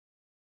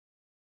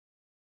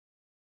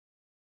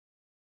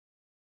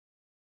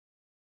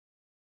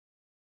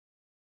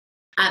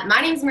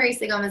My name is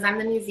Marisa Gomez. I'm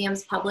the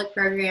museum's public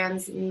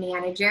programs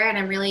manager, and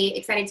I'm really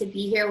excited to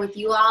be here with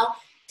you all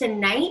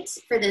tonight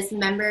for this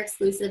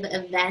member-exclusive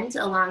event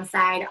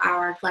alongside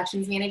our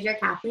collections manager,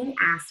 Kathleen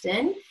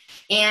Aston.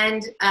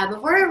 And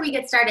before we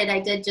get started,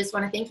 I did just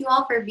want to thank you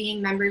all for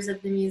being members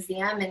of the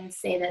museum and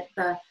say that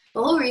the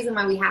whole reason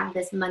why we have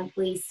this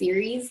monthly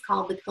series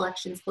called the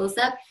Collections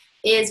Close-Up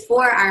is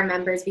for our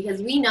members,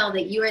 because we know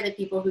that you are the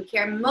people who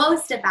care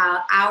most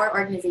about our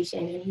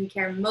organization and who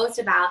care most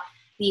about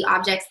the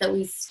objects that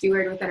we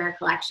steward within our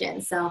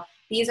collection. So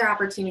these are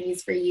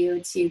opportunities for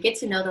you to get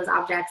to know those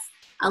objects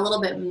a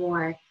little bit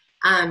more.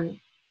 And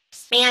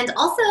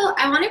also,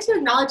 I wanted to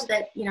acknowledge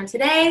that,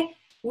 today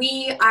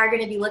we are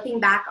going to be looking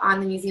back on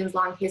the museum's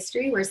long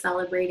history. We're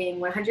celebrating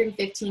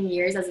 115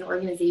 years as an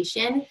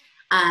organization.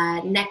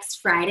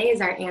 Next Friday is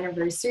our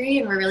anniversary,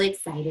 and we're really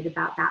excited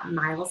about that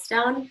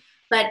milestone.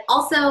 But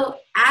also,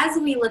 as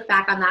we look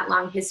back on that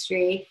long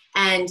history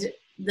and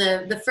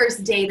the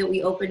first day that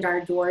we opened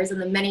our doors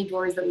and the many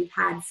doors that we've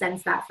had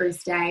since that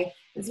first day,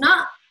 it's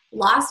not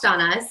lost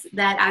on us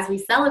that as we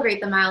celebrate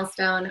the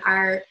milestone,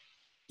 our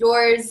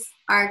doors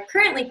are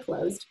currently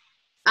closed.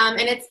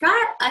 And it's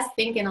got us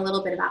thinking a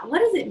little bit about what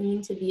does it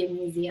mean to be a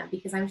museum?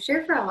 Because I'm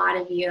sure for a lot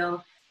of you,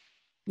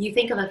 you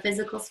think of a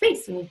physical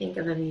space when you think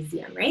of a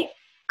museum, right?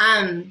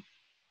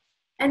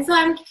 And so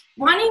I'm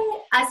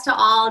wanting us to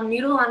all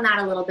noodle on that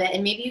a little bit,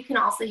 and maybe you can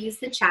also use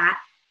the chat.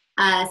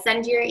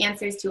 Send your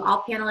answers to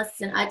all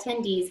panelists and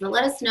attendees, but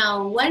let us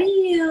know, what do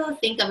you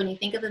think of when you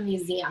think of a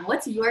museum?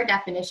 What's your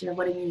definition of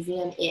what a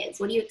museum is?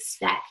 What do you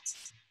expect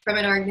from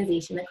an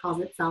organization that calls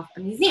itself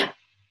a museum?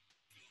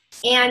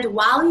 And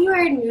while you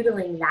are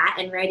noodling that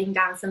and writing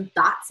down some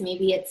thoughts,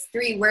 maybe it's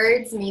 3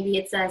 words, maybe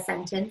it's a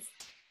sentence,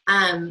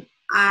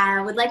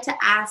 I would like to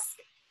ask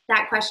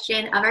that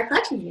question of our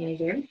collections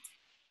manager,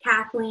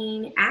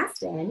 Kathleen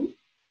Aston.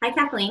 Hi,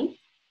 Kathleen.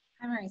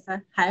 Hi,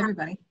 Marisa. Hi,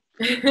 everybody.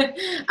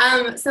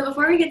 So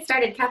before we get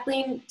started,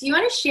 Kathleen, do you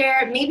want to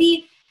share,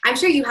 maybe, I'm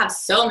sure you have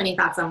so many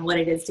thoughts on what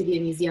it is to be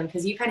a museum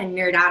because you kind of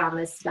nerd out on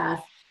this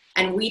stuff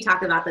and we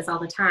talk about this all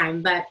the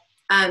time, but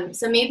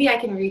so maybe I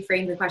can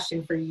reframe the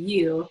question for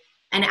you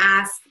and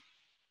ask,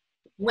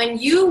 when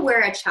you were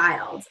a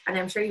child, and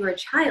I'm sure you were a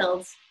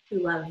child who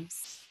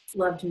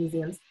loved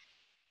museums,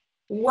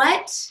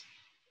 what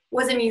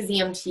was a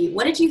museum to you?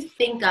 What did you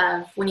think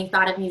of when you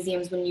thought of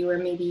museums when you were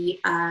maybe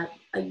a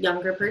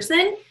younger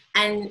person?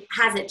 And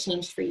has it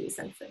changed for you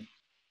since then?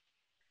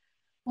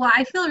 Well,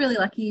 I feel really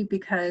lucky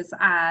because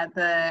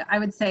I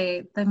would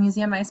say the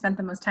museum I spent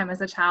the most time as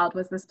a child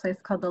was this place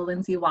called the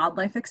Lindsay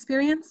Wildlife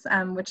Experience,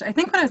 which I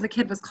think when I was a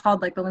kid was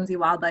called like the Lindsay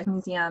Wildlife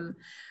Museum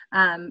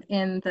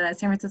in the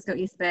San Francisco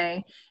East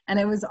Bay. And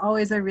it was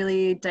always a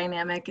really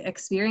dynamic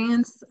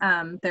experience.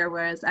 There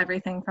was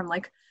everything from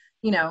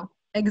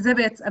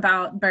exhibits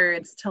about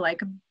birds to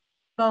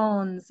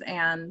bones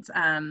and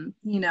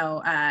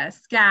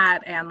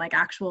scat and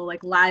actual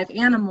live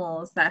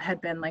animals that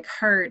had been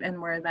hurt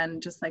and were then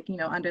just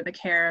under the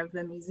care of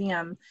the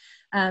museum,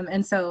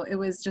 and so it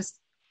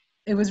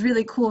was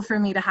really cool for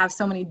me to have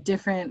so many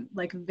different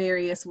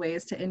various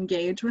ways to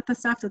engage with the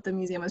stuff that the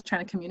museum was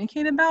trying to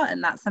communicate about.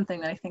 And that's something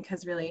that I think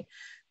has really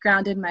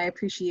grounded my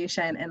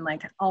appreciation in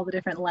all the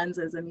different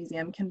lenses a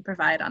museum can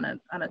provide on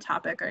a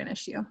topic or an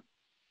issue.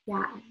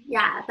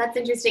 Yeah, that's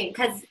interesting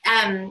because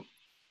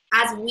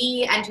as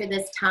we enter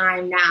this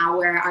time now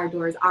where our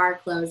doors are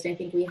closed, I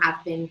think we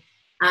have been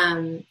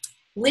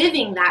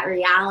living that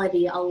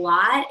reality a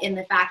lot, in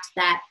the fact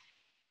that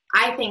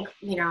I think,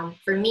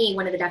 for me,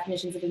 one of the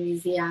definitions of a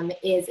museum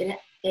is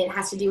it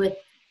has to do with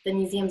the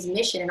museum's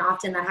mission, and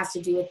often that has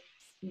to do with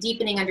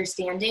deepening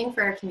understanding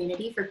for a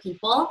community, for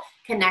people,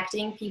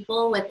 connecting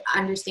people with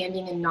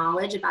understanding and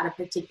knowledge about a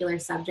particular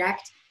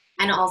subject,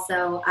 and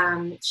also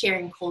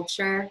sharing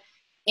culture.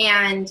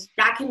 And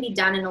that can be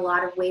done in a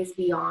lot of ways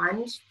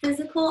beyond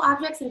physical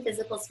objects and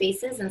physical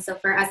spaces. And so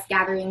for us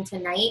gathering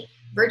tonight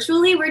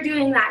virtually, we're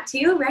doing that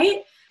too,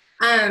 right?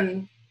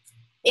 And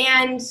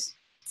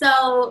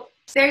so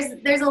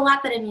there's a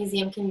lot that a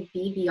museum can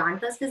be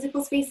beyond those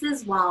physical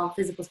spaces, while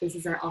physical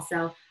spaces are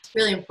also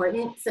really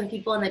important. Some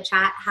people in the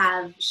chat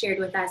have shared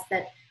with us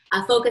that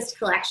a focused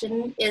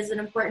collection is an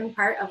important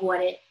part of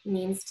what it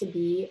means to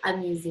be a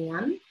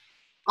museum.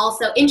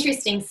 Also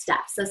interesting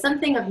stuff. So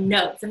something of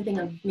note, something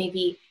of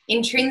maybe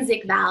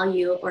intrinsic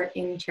value or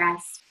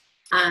interest.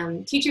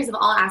 Teachers of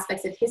all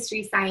aspects of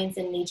history, science,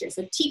 and nature.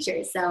 So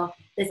teachers. So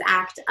this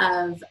act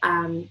of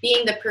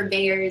being the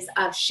purveyors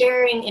of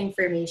sharing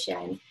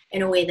information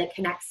in a way that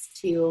connects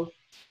to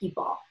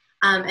people.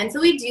 And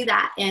so we do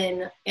that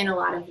in a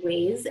lot of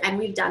ways. And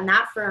we've done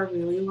that for a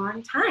really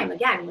long time.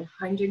 Again,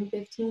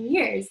 115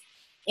 years.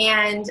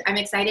 And I'm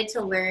excited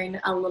to learn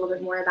a little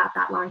bit more about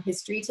that long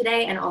history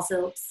today, and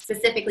also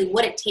specifically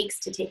what it takes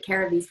to take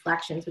care of these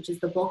collections, which is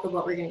the bulk of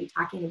what we're going to be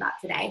talking about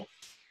today.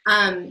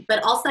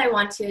 But also I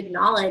want to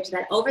acknowledge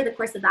that over the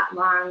course of that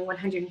long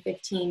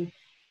 115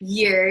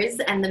 years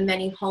and the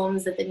many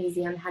homes that the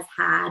museum has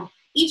had,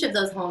 each of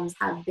those homes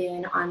have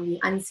been on the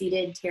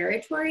unceded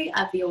territory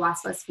of the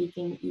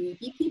Awaswa-speaking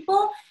UEP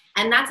people,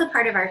 and that's a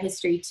part of our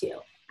history too.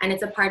 and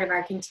it's a part of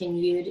our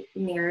continued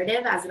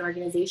narrative as an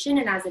organization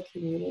and as a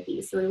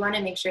community. So we want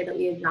to make sure that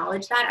we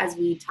acknowledge that as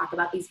we talk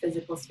about these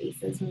physical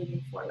spaces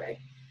moving forward.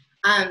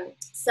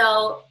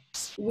 So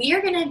we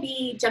are going to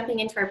be jumping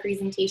into our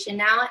presentation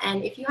now,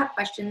 and if you have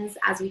questions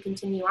as we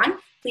continue on,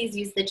 please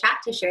use the chat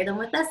to share them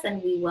with us,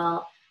 and we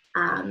will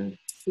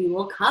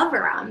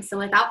cover them. So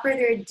without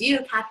further ado,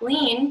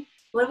 Kathleen,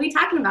 what are we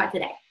talking about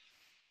today?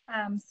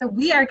 So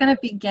we are going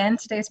to begin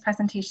today's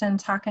presentation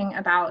talking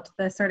about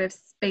the sort of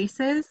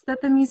spaces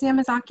that the museum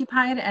is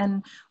occupied,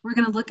 and we're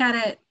going to look at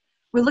it.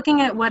 We're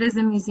looking at what is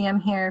a museum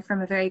here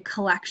from a very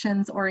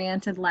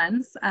collections-oriented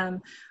lens,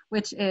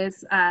 which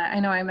is,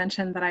 I know I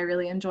mentioned that I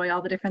really enjoy all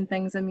the different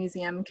things a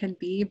museum can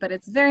be, but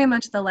it's very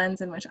much the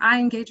lens in which I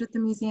engage with the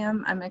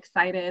museum. I'm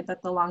excited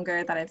that the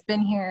longer that I've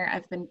been here,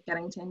 I've been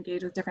getting to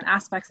engage with different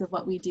aspects of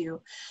what we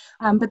do.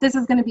 But this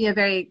is going to be a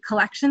very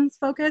collections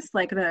focused,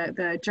 like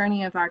the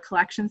journey of our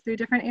collections through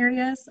different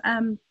areas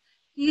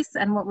piece.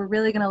 And what we're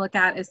really going to look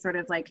at is sort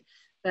of like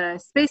the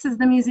spaces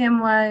the museum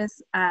was,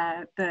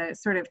 the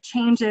sort of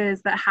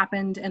changes that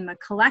happened in the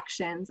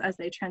collections as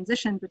they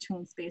transitioned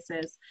between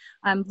spaces,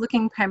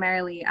 looking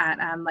primarily at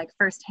like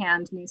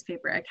firsthand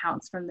newspaper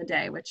accounts from the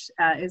day, which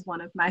is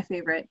one of my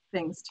favorite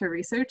things to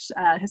research.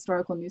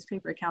 Historical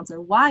newspaper accounts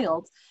are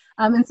wild.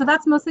 And so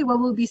that's mostly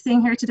what we'll be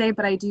seeing here today,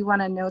 but I do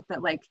want to note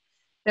that like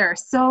there are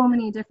so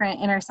many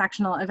different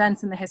intersectional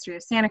events in the history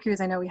of Santa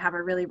Cruz. I know we have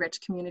a really rich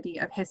community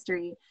of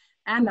history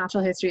and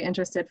natural history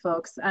interested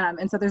folks.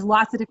 And so there's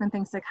lots of different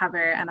things to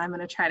cover, and I'm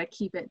going to try to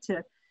keep it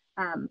to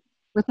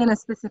within a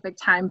specific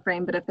time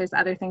frame, but if there's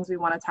other things we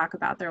want to talk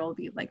about, there will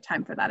be like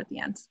time for that at the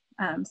end.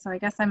 So I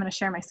guess I'm going to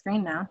share my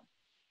screen now.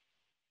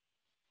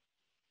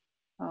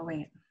 Oh,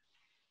 wait.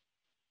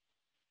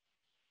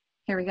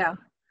 Here we go.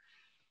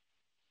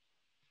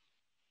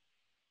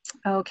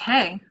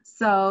 Okay,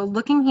 so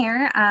looking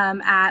here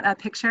at a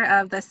picture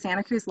of the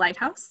Santa Cruz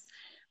Lighthouse,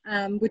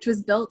 which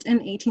was built in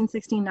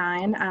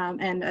 1869,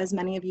 and as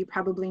many of you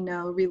probably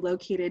know,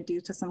 relocated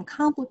due to some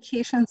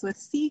complications with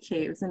sea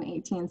caves in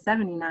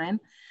 1879.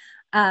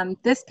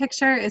 This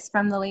picture is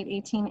from the late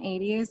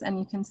 1880s, and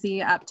you can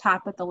see up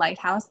top at the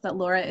lighthouse that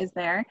Laura is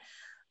there.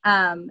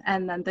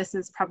 And then this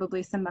is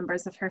probably some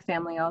members of her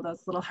family, although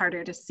it's a little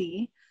harder to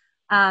see.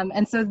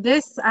 And so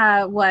this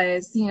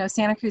was, you know,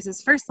 Santa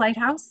Cruz's first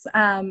lighthouse.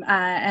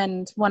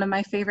 And one of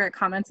my favorite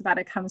comments about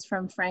it comes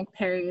from Frank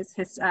Perry's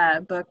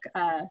book,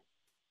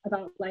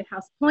 about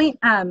Lighthouse Point,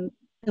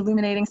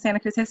 Illuminating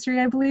Santa Cruz History,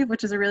 I believe,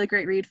 which is a really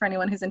great read for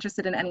anyone who's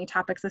interested in any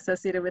topics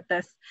associated with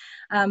this.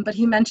 But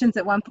he mentions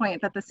at one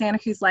point that the Santa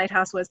Cruz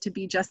Lighthouse was to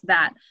be just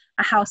that,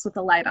 a house with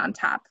a light on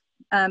top.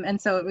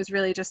 And so it was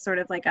really just sort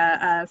of like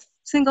a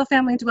single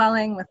family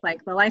dwelling with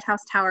like the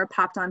lighthouse tower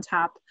popped on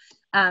top.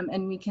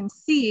 And we can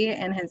see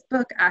in his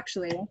book,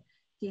 actually,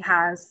 he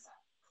has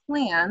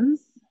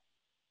plans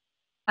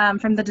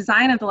from the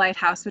design of the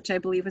lighthouse, which I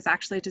believe was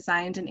actually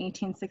designed in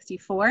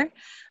 1864.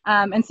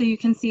 And so you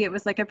can see it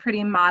was like a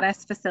pretty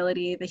modest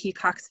facility. The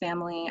Hecox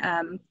family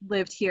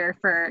lived here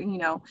for, you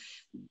know,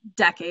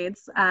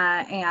 decades.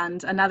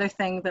 And another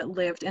thing that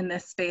lived in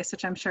this space,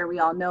 which I'm sure we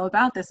all know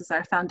about, this is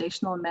our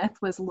foundational myth,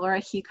 was Laura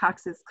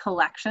Hecox's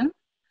collection.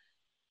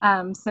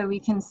 So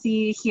we can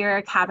see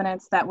here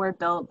cabinets that were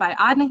built by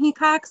Adna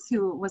Hecox,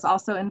 who was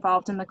also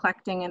involved in the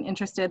collecting and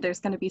interested.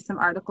 There's going to be some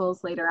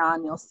articles later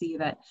on. You'll see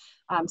that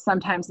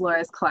sometimes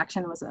Laura's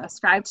collection was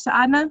ascribed to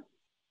Adna.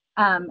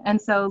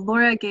 And so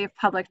Laura gave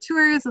public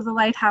tours of the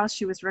lighthouse.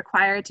 She was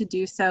required to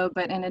do so,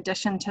 but in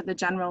addition to the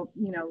general,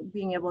 you know,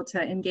 being able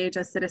to engage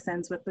as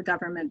citizens with the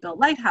government-built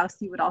lighthouse,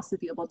 you would also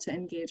be able to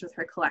engage with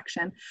her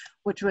collection,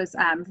 which was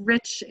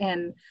rich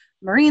in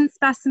marine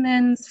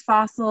specimens,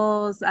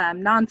 fossils,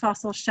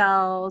 non-fossil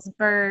shells,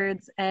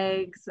 birds,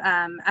 eggs,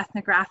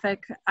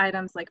 ethnographic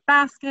items like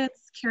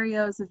baskets,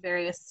 curios of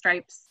various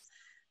stripes.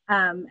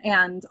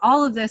 And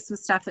all of this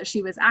was stuff that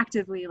she was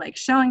actively like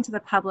showing to the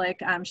public.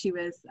 She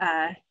was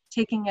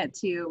taking it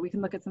to, we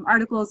can look at some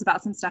articles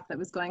about some stuff that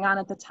was going on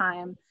at the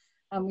time.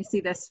 We see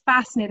this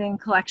fascinating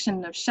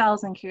collection of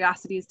shells and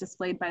curiosities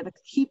displayed by the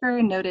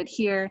keeper, noted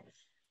here,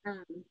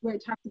 where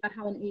it talks about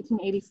how in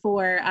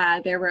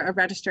 1884, there were a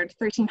registered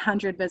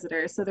 1,300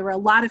 visitors. So there were a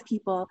lot of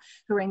people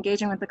who were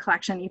engaging with the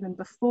collection even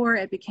before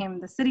it became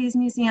the city's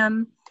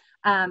museum.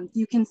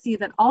 You can see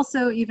that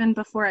also even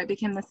before it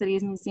became the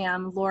city's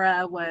museum,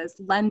 Laura was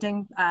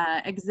lending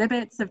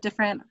exhibits of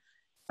different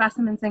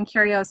specimens and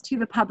curios to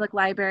the public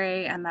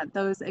library, and that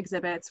those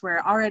exhibits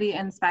were already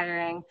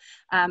inspiring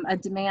a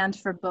demand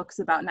for books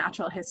about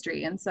natural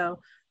history. And so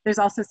there's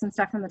also some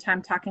stuff from the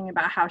time talking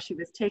about how she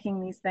was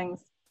taking these things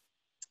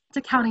to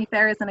county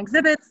fairs and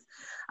exhibits.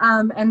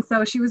 And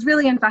so she was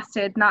really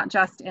invested not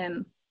just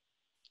in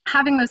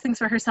having those things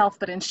for herself,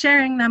 but in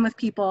sharing them with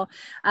people.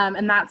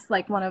 And that's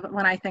like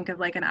when I think of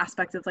like an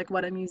aspect of like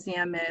what a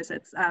museum is,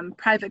 it's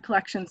private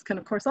collections can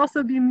of course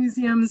also be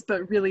museums,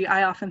 but really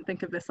I often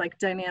think of this like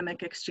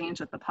dynamic exchange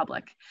with the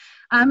public.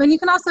 And you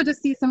can also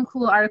just see some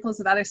cool articles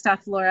of other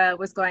stuff Laura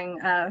was going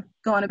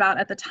about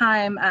at the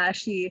time.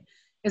 She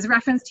is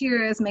referenced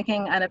here as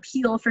making an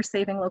appeal for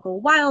saving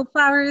local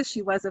wildflowers.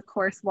 She was, of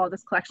course, while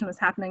this collection was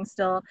happening,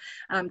 still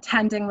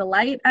tending the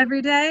light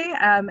every day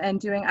and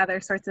doing other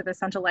sorts of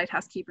essential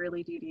lighthouse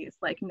keeperly duties,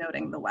 like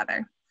noting the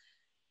weather.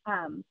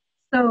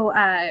 So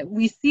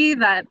we see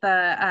that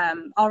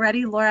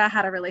already Laura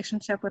had a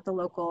relationship with the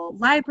local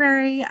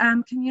library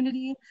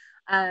community.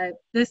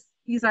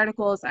 These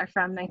articles are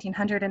from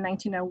 1900 and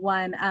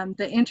 1901.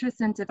 The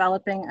interest in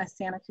developing a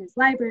Santa Cruz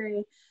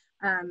library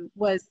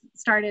was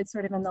started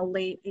sort of in the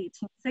late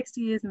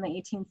 1860s and the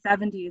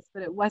 1870s,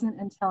 but it wasn't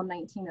until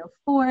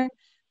 1904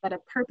 that a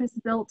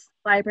purpose-built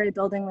library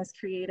building was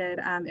created.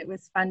 It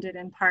was funded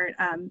in part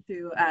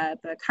through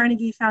the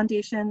Carnegie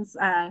Foundation's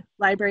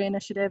library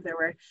initiative. There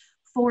were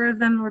 4 of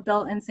them were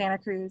built in Santa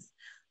Cruz.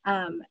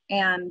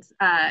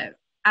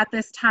 At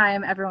this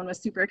time, everyone was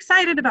super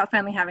excited about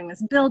finally having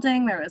this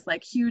building. There was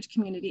like huge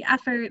community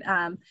effort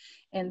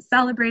in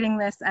celebrating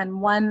this. And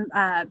one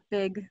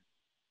big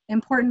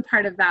important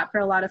part of that for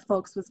a lot of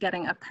folks was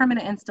getting a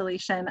permanent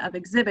installation of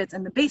exhibits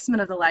in the basement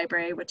of the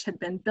library, which had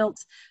been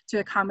built to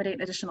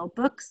accommodate additional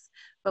books,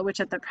 but which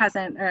at the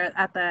present, or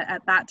at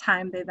that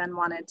time, they then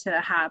wanted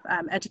to have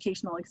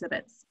educational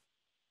exhibits.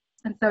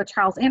 And so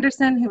Charles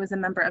Anderson, who was a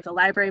member of the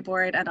library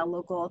board and a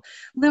local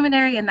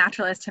luminary and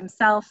naturalist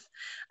himself,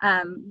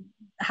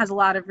 has a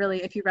lot of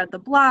really, if you read the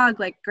blog,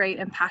 like great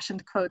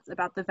impassioned quotes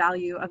about the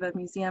value of a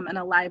museum and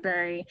a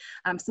library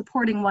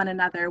supporting one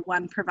another,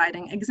 one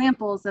providing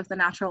examples of the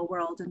natural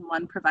world and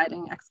one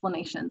providing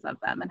explanations of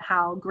them, and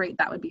how great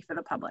that would be for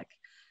the public.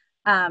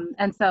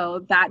 And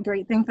so that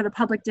great thing for the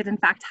public did in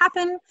fact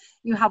happen.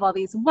 You have all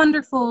these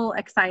wonderful,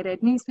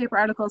 excited newspaper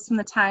articles from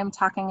the time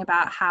talking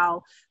about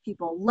how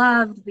people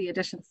loved the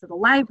additions to the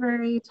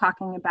library,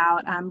 talking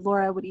about,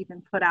 Laura would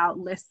even put out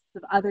lists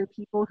of other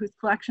people whose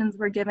collections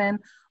were given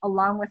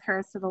along with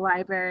hers to the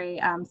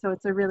library. So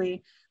it's a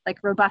really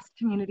like robust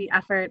community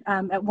effort.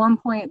 At one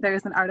point,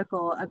 there's an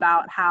article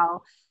about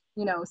how,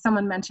 you know,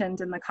 someone mentioned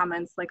in the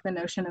comments, like the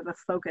notion of a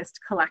focused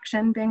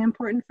collection being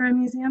important for a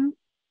museum.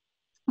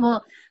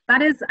 Well,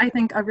 that is, I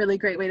think, a really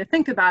great way to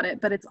think about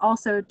it, but it's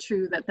also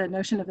true that the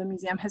notion of a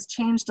museum has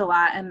changed a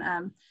lot.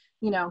 And,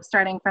 you know,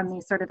 starting from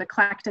these sort of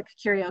eclectic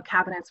curio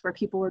cabinets where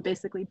people were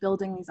basically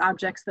building these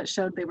objects that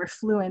showed they were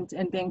fluent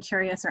in being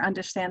curious or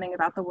understanding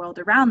about the world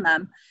around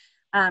them,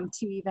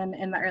 to even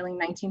in the early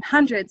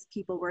 1900s,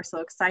 people were so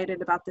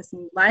excited about this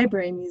new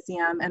library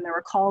museum, and there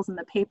were calls in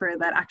the paper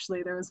that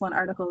actually there was one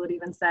article that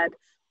even said,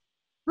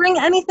 bring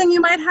anything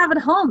you might have at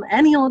home.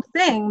 Any old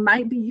thing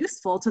might be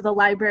useful to the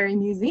library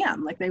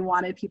museum. Like they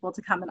wanted people to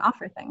come and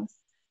offer things.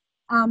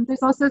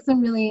 There's also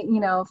some really, you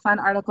know, fun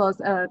articles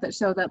that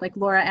show that like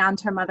Laura and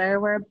her mother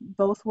were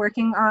both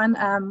working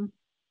on,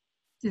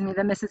 the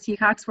Mrs.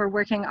 Heacocks were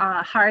working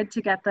hard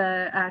to get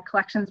the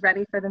collections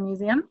ready for the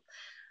museum.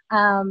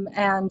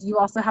 And you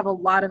also have a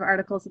lot of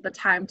articles at the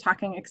time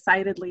talking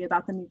excitedly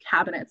about the new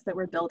cabinets that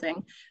we're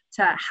building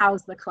to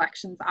house the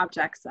collection's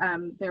objects.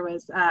 There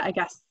was, I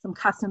guess, some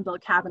custom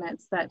built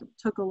cabinets that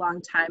took a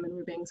long time and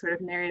were being sort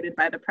of narrated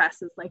by the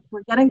press as like,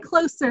 we're getting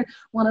closer,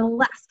 one of the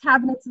last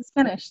cabinets is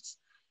finished.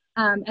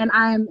 And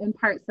I'm in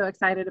part so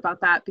excited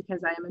about that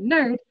because I am a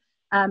nerd.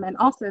 And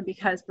also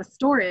because the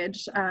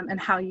storage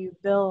and how you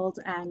build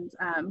and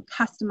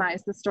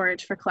customize the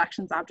storage for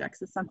collections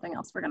objects is something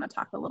else we're going to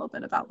talk a little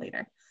bit about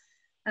later.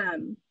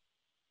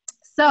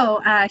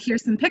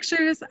 Here's some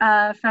pictures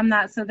from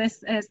that. So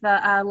this is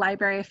the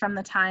library from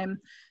the time,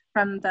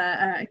 from the,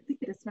 I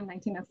think it is from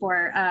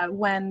 1904,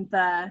 when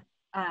the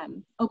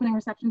opening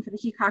reception for the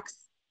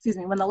Heacocks,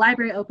 when the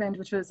library opened,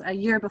 which was a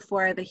year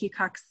before the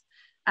Heacocks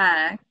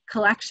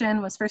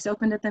collection was first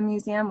opened at the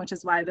museum, which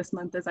is why this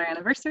month is our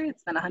anniversary.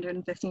 It's been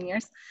 115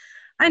 years.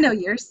 I know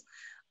years.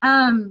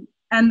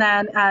 And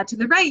then to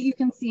the right, you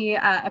can see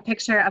a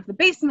picture of the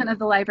basement of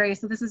the library.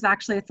 So this is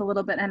actually, it's a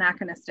little bit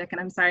anachronistic,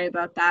 and I'm sorry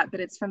about that, but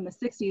it's from the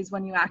 60s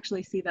when you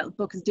actually see that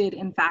books did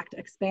in fact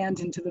expand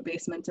into the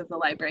basement of the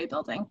library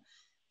building.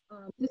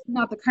 This is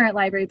not the current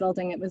library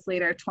building, it was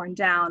later torn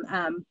down,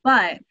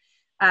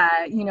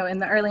 you know, in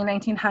the early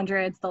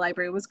 1900s, the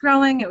library was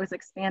growing, it was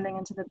expanding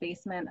into the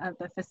basement of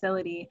the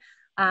facility,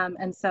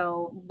 and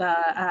so the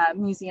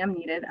museum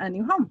needed a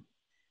new home.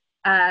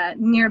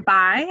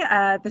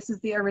 Nearby, this is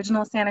the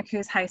original Santa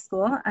Cruz High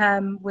School,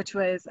 which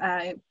was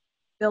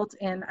built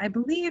in, I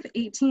believe,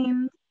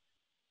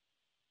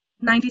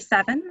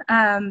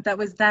 1897, that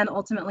was then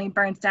ultimately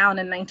burned down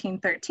in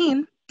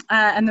 1913.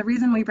 And the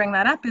reason we bring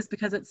that up is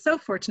because it's so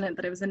fortunate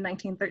that it was in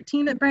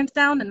 1913 it burned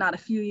down and not a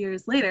few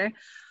years later,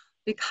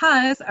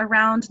 because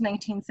around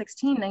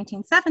 1916,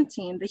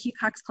 1917, the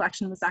Heacocks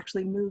collection was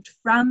actually moved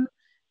from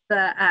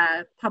the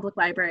public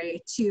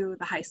library to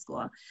the high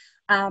school.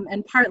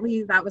 And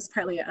partly that was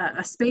partly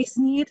a space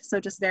need. So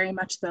just very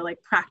much the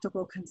like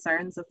practical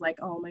concerns of like,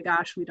 oh my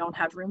gosh, we don't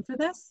have room for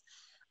this.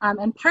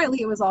 And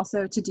partly it was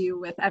also to do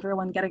with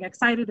everyone getting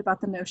excited about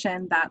the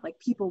notion that like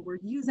people were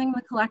using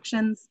the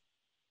collections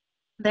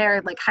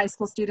their like high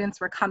school students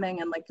were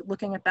coming and like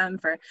looking at them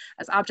for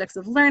as objects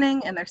of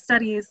learning in their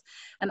studies,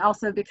 and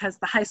also because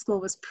the high school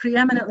was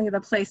preeminently the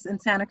place in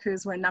Santa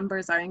Cruz where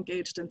numbers are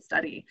engaged in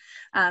study.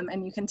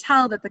 And you can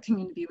tell that the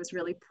community was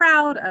really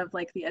proud of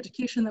like the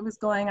education that was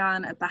going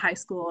on at the high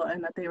school,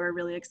 and that they were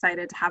really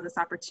excited to have this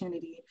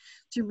opportunity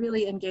to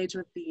really engage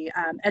with the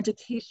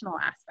educational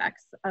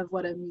aspects of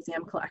what a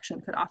museum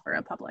collection could offer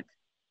a public.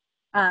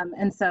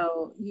 And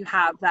so you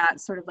have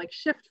that sort of like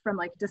shift from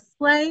like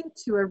display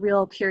to a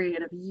real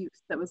period of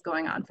use that was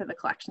going on for the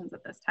collections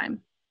at this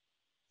time.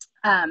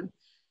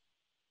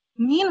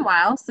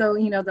 Meanwhile, so,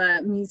 you know,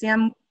 the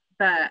museum,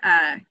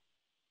 the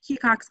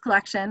Hecox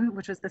collection,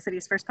 which was the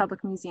city's first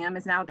public museum,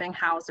 is now being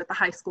housed at the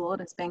high school,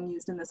 and it's being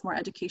used in this more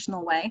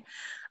educational way.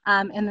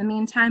 In the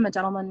meantime, a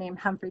gentleman named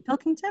Humphrey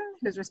Pilkington,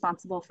 who's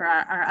responsible for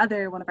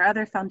one of our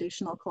other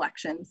foundational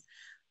collections,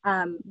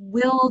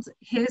 willed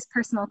his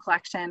personal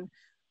collection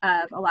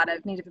of a lot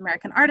of Native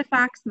American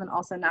artifacts and then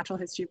also natural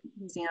history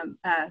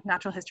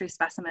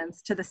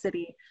specimens to the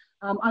city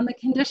on the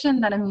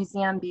condition that a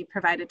museum be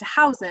provided to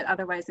house it,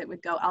 otherwise it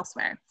would go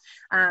elsewhere.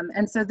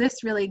 And so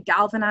this really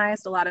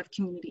galvanized a lot of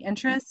community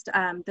interest.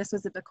 This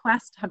was a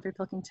bequest. Humphrey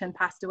Pilkington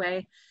passed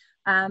away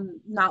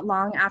not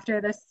long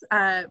after this,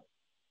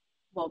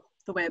 well,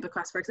 the way a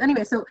bequest works.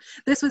 Anyway, so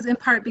this was in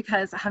part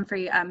because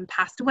Humphrey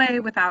passed away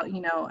without, you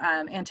know,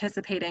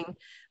 anticipating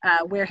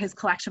where his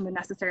collection would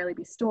necessarily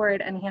be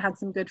stored. And he had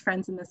some good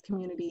friends in this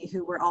community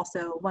who were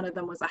also, one of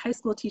them was a high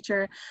school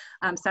teacher.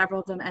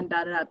 Several of them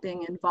ended up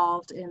being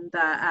involved in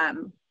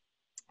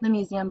the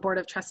museum board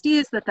of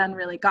trustees that then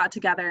really got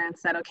together and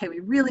said, okay, we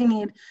really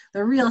need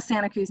the real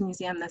Santa Cruz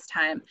Museum this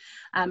time.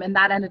 And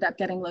that ended up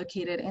getting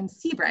located in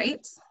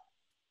Seabright.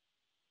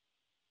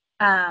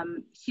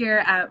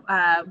 Here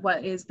at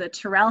what is the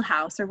Terrell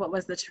House, or what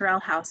was the Terrell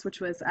House, which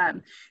was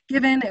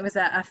given, it was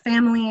a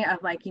family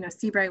of, like, you know,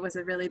 Seabright was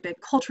a really big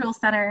cultural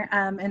center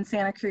in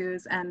Santa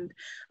Cruz, and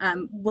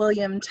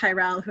William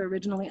Tyrrell, who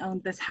originally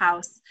owned this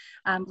house,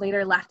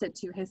 later left it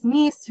to his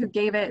niece, who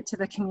gave it to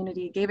the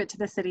community, gave it to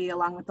the city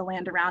along with the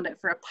land around it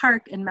for a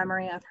park in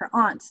memory of her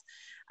aunt,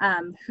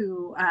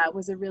 who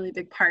was a really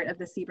big part of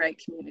the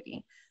Seabright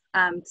community.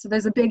 So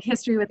there's a big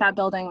history with that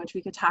building, which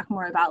we could talk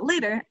more about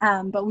later,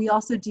 but we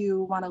also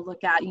do want to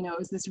look at, you know, it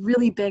was this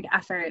really big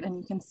effort, and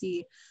you can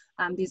see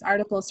these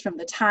articles from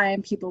the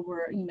time. People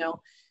were, you know,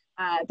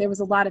 there was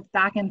a lot of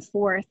back and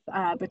forth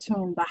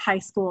between the high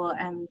school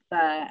and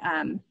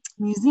the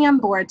museum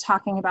board,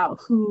 talking about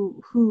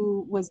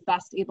who was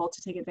best able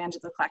to take advantage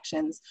of the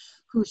collections,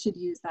 who should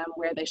use them,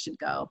 where they should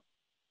go.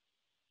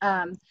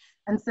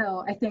 And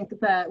so I think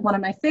that one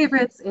of my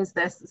favorites is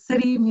this: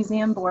 city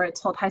museum board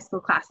told high school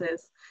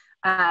classes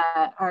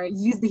or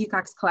use the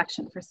Hecox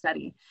collection for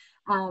study.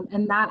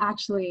 And that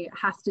actually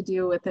has to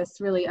do with this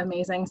really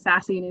amazing,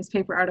 sassy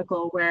newspaper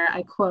article where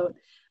I quote,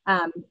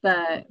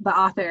 the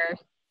author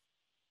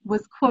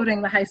was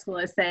quoting the high school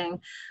as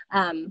saying,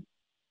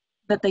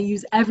 that they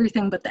use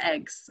everything but the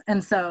eggs.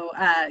 And so,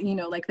 you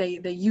know, like they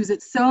use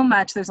it so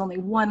much, there's only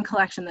one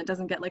collection that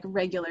doesn't get like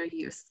regular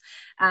use.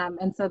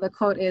 And so the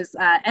quote is,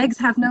 eggs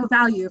have no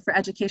value for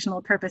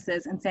educational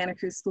purposes in Santa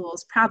Cruz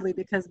schools, probably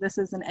because this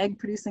is an egg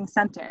producing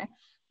center.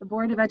 The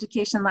Board of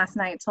Education last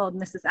night told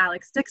Mrs.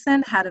 Alex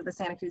Dixon, head of the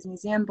Santa Cruz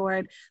Museum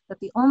Board, that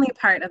the only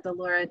part of the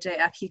Laura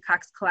J.F.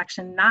 Hecox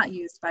collection not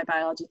used by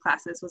biology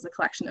classes was a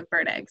collection of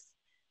bird eggs.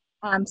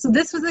 So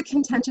this was a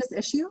contentious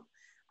issue.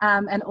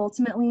 And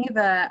ultimately,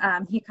 the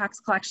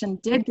Hecox collection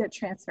did get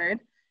transferred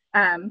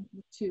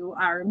to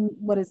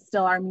what is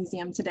still our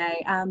museum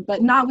today,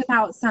 but not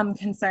without some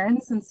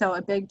concerns. And so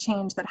a big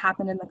change that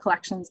happened in the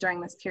collections during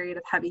this period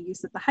of heavy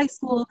use at the high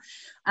school,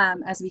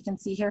 as we can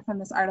see here from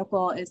this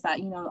article, is that,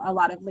 you know, a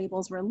lot of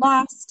labels were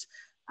lost.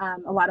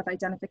 A lot of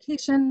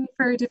identification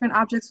for different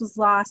objects was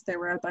lost. There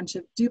were a bunch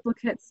of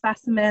duplicate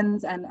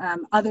specimens, and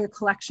other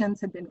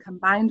collections had been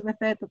combined with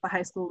it that the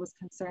high school was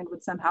concerned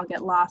would somehow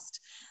get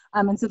lost.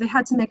 And so they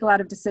had to make a lot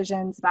of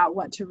decisions about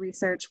what to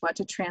research, what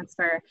to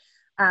transfer.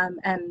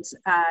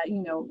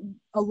 You know,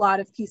 a lot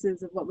of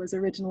pieces of what was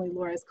originally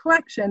Laura's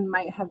collection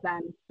might have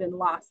then been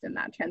lost in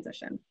that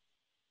transition.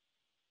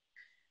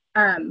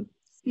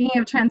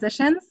 Speaking of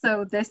transitions,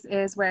 so this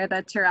is where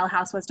the Terrell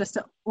House was, just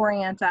to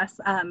orient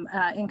us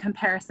in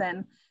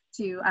comparison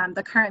to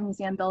the current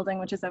museum building,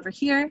 which is over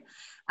here.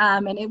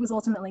 And it was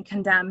ultimately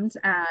condemned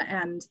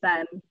and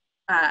then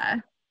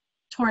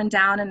torn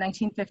down in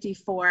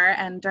 1954.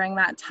 And during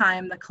that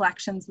time, the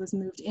collections was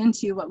moved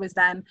into what was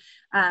then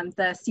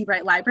the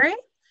Seabright Library,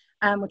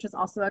 which was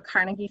also a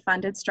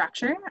Carnegie-funded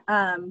structure.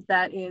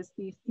 That is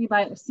the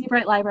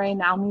Seabright Library,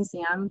 now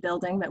museum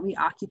building that we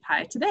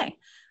occupy today.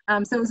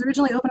 So it was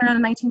originally opened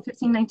around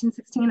 1915,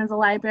 1916 as a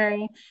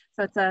library.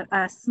 So it's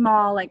a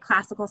small, like,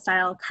 classical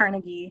style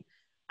Carnegie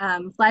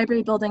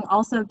library building,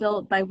 also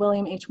built by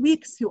William H.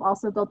 Weeks, who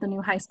also built the new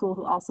high school,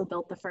 who also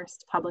built the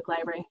first public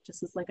library,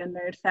 just as like a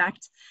nerd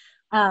fact.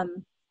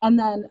 And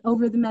then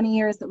over the many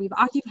years that we've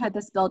occupied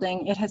this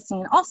building, it has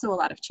seen also a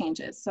lot of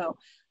changes. So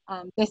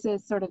This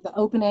is sort of the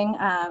opening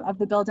of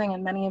the building,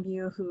 and many of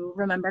you who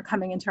remember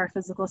coming into our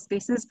physical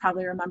spaces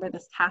probably remember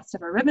this cast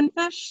of a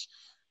ribbonfish.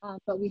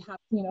 But we have,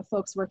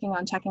 folks working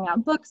on checking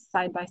out books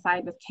side by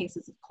side with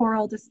cases of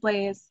coral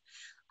displays.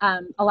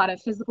 A lot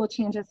of physical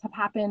changes have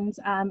happened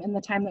in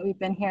the time that we've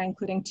been here,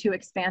 including 2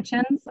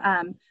 expansions.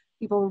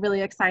 People were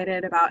really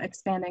excited about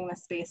expanding the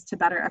space to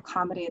better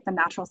accommodate the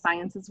natural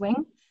sciences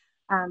wing.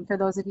 For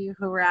those of you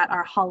who were at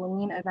our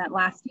Halloween event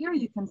last year,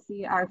 you can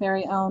see our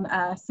very own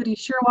city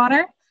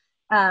Shearwater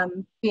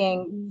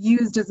being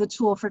used as a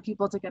tool for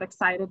people to get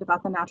excited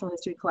about the natural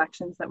history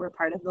collections that were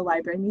part of the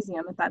library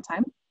museum at that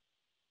time.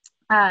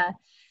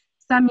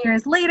 Some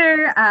years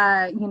later,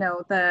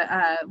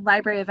 the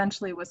library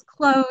eventually was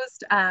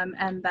closed,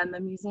 and then the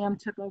museum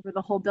took over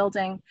the whole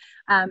building,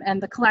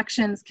 and the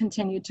collections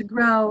continued to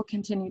grow,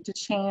 continued to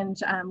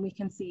change. We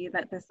can see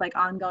that this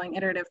ongoing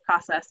iterative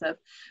process of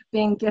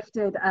being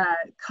gifted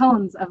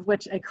cones, of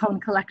which a cone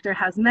collector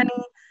has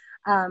many,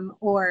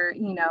 or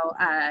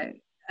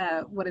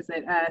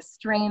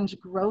strange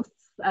growths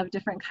of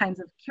different kinds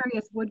of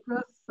curious wood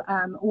growths,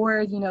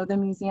 or the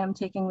museum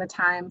taking the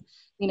time,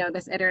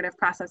 this iterative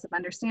process of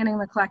understanding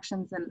the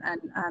collections and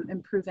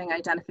improving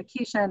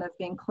identification of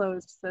being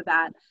closed so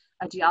that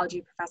a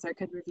geology professor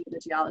could review the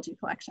geology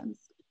collections.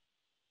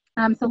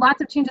 So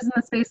lots of changes in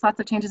the space,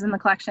 lots of changes in the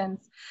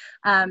collections,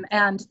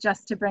 and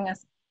just to bring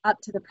us up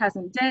to the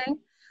present day,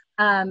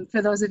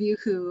 for those of you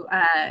who,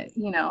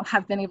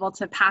 have been able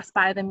to pass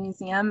by the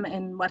museum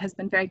in what has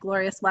been very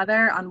glorious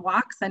weather on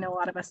walks. I know a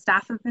lot of us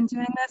staff have been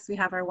doing this. We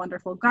have our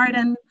wonderful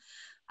garden.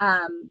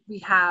 We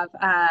have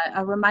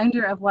a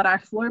reminder of what our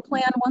floor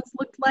plan once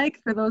looked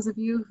like for those of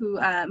you who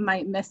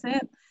might miss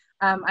it.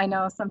 I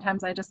know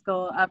sometimes I just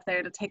go up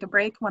there to take a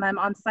break when I'm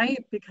on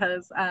site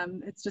because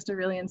it's just a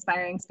really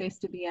inspiring space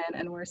to be in,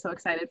 and we're so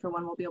excited for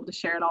when we'll be able to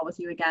share it all with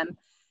you again.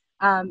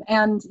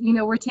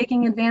 We're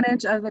taking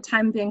advantage of the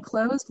time being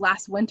closed.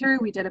 Last winter,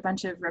 we did a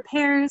bunch of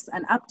repairs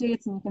and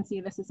updates, and you can see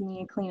this is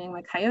me cleaning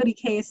the coyote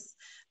case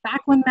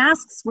back when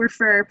masks were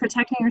for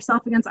protecting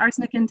yourself against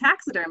arsenic and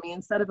taxidermy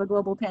instead of a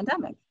global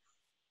pandemic.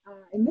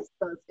 I miss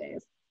those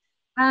days.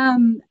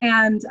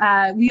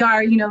 We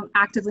are,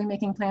 actively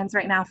making plans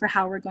right now for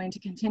how we're going to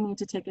continue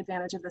to take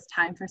advantage of this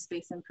time for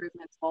space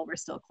improvements while we're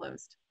still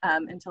closed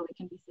until we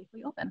can be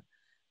safely open.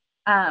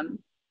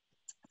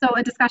 So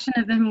a discussion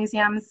of the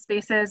museum's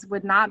spaces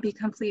would not be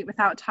complete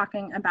without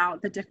talking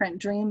about the different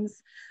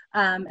dreams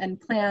and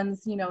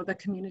plans, the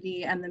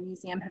community and the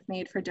museum have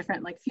made for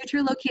different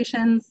future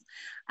locations.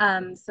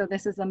 So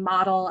this is a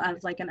model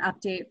of an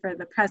update for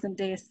the present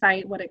day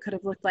site, what it could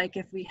have looked like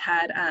if we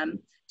had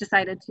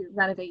decided to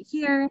renovate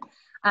here.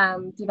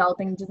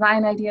 Developing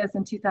design ideas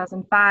in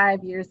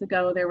 2005. Years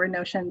ago, there were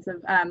notions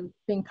of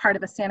being part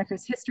of a Santa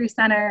Cruz History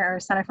Center or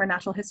Center for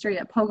Natural History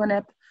at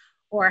Pogonip,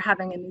 or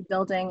having a new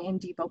building in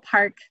Depot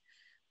Park.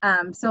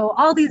 So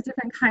all these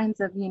different kinds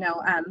of,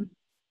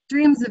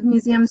 dreams of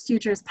museums,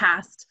 futures,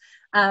 past.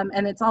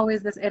 And it's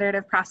always this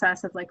iterative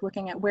process of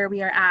looking at where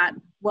we are at,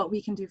 what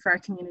we can do for our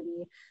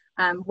community,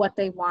 what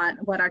they want,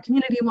 what our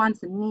community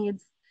wants and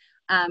needs.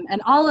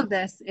 And all of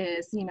this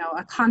is,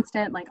 a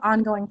constant,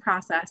 ongoing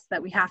process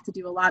that we have to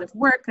do a lot of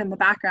work in the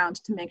background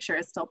to make sure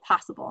it's still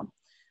possible.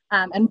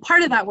 And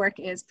part of that work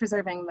is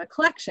preserving the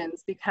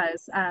collections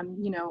because,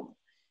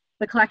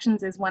 the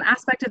collections is one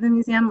aspect of the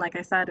museum. Like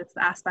I said, it's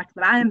the aspect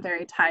that I am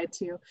very tied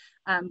to.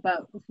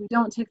 But if we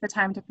don't take the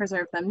time to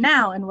preserve them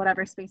now in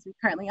whatever space we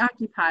currently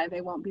occupy,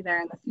 they won't be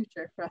there in the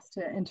future for us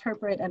to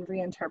interpret and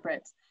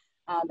reinterpret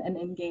and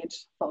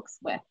engage folks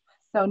with.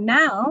 So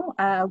now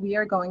we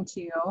are going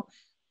to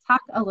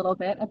talk a little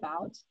bit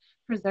about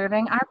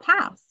preserving our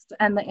past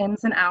and the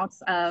ins and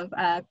outs of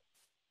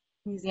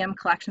museum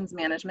collections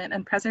management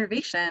and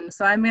preservation.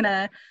 So I'm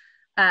gonna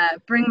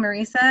bring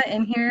Marisa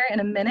in here in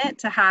a minute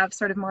to have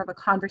sort of more of a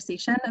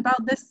conversation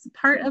about this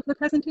part of the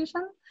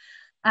presentation.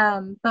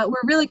 But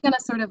we're really going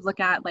to sort of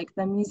look at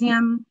the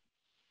museum.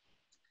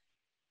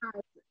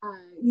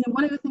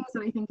 One of the things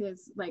that I think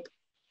is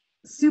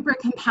super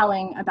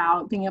compelling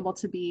about being able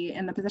to be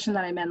in the position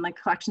that I'm in,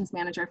 collections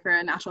manager for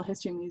a natural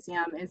history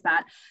museum, is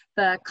that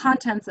the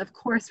contents, of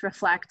course,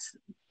 reflect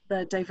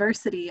the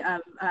diversity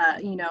of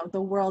the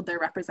world they're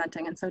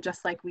representing. And so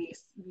just like we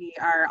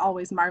are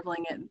always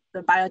marveling at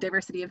the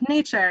biodiversity of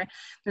nature,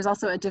 there's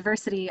also a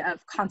diversity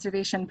of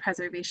conservation,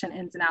 preservation,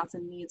 ins and outs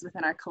and needs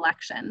within our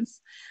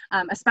collections,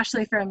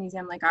 especially for a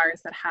museum like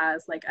ours that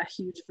has a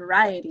huge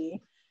variety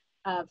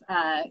of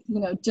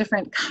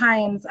different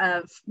kinds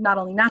of not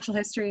only natural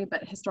history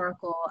but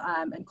historical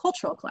and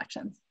cultural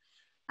collections.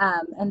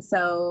 And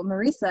so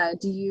Marisa,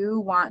 do you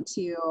want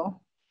to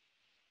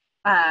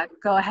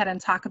go ahead and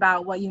talk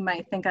about what you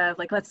might think of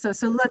let's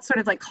sort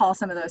of call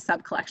some of those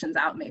sub collections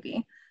out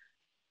maybe.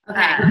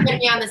 Okay, you're putting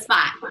me on the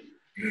spot.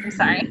 I'm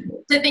sorry.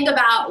 To think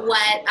about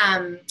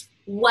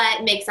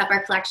what makes up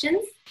our collections.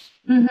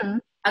 Mm-hmm.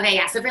 Okay,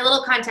 yeah, so for a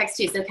little context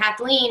too, so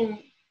Kathleen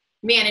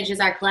manages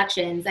our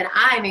collections and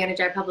I manage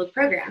our public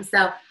programs.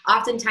 So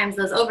oftentimes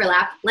those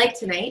overlap, like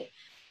tonight.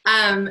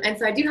 And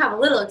so I do have a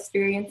little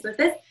experience with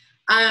this.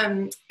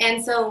 And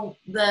so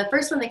the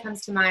first one that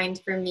comes to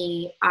mind for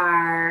me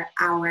are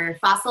our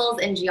fossils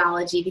and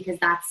geology, because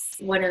that's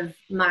one of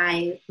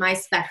my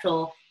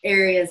special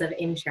areas of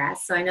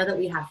interest. So I know that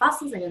we have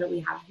fossils, I know that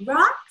we have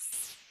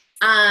rocks.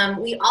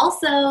 We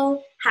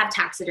also have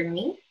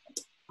taxidermy,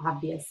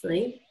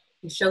 obviously,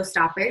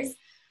 showstoppers.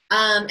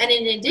 And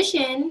in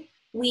addition,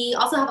 we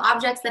also have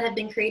objects that have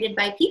been created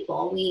by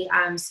people. We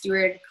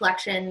steward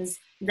collections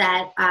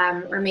that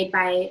are made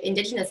by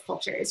indigenous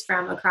cultures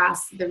from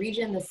across the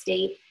region, the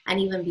state, and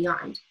even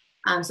beyond.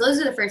 So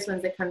those are the first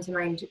ones that come to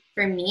mind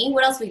for me.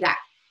 What else we got?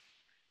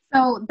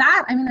 So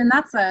that, I mean, and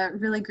that's a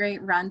really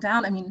great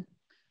rundown. I mean,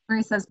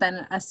 Marisa has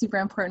been a super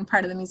important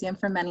part of the museum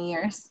for many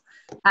years.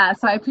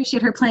 So I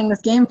appreciate her playing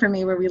this game for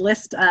me where we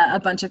list a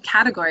bunch of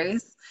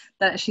categories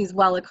that she's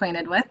well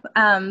acquainted with.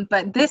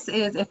 But this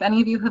is, if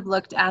any of you have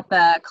looked at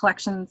the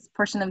collections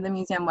portion of the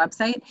museum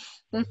website,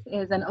 this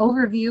is an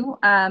overview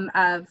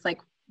of like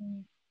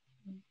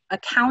a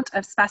count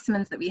of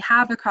specimens that we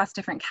have across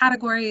different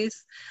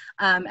categories.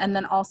 And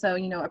then also,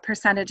 you know, a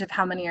percentage of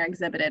how many are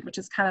exhibited, which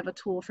is kind of a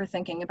tool for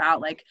thinking about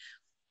like,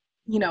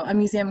 you know, a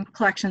museum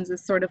collections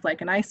is sort of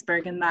like an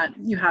iceberg in that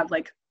you have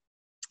like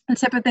the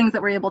type of things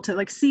that we're able to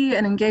like see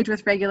and engage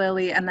with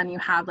regularly, and then you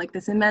have like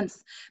this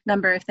immense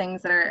number of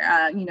things that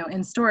are you know,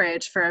 in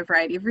storage for a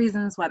variety of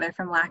reasons, whether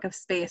from lack of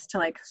space to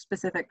like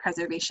specific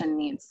preservation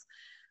needs.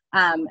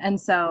 And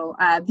so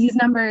these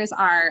numbers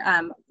are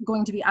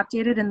going to be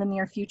updated in the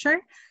near future.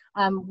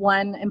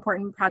 One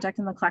important project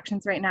in the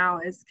collections right now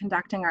is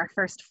conducting our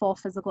first full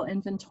physical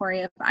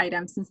inventory of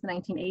items since the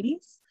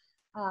 1980s.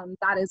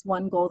 That is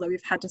one goal that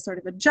we've had to sort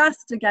of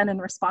adjust again in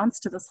response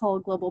to this whole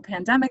global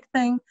pandemic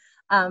thing.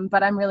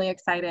 But I'm really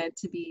excited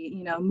to be,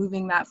 you know,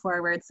 moving that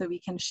forward so we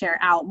can share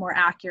out more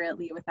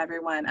accurately with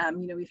everyone.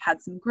 You know, we've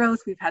had some growth,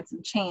 we've had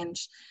some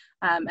change,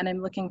 and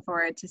I'm looking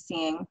forward to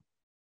seeing,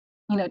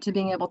 you know, to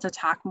being able to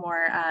talk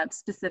more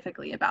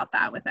specifically about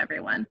that with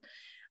everyone.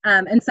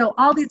 And so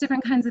all these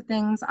different kinds of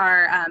things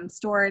are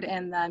stored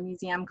in the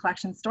museum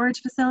collection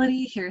storage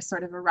facility. Here's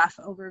sort of a rough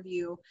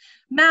overview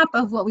map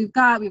of what we've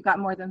got. We've got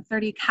more than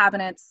 30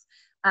 cabinets,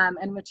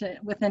 and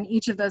within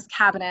each of those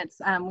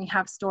cabinets, we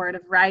have stored a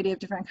variety of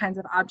different kinds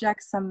of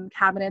objects. Some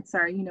cabinets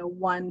are, you know,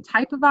 one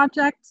type of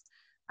object,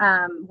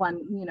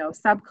 one, you know,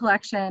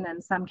 sub-collection,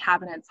 and some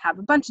cabinets have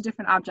a bunch of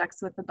different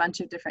objects with a bunch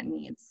of different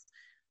needs.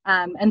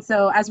 And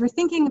so as we're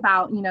thinking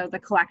about, you know, the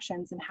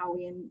collections and how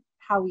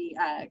we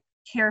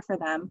care for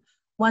them,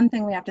 one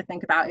thing we have to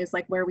think about is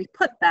like where we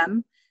put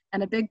them,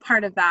 and a big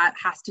part of that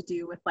has to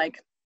do with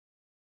like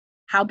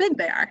how big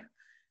they are.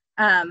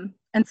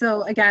 And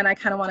so again, I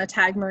kind of want to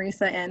tag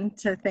Marisa in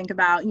to think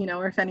about, you know,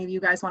 or if any of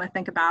you guys want to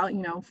think about,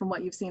 you know, from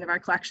what you've seen of our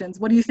collections,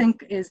 what do you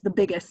think is the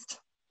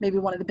biggest, maybe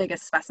one of the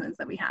biggest specimens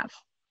that we have?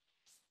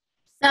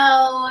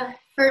 So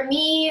for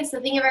me, so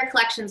thinking of our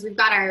collections, we've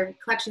got our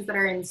collections that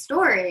are in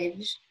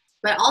storage,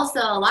 but also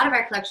a lot of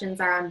our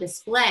collections are on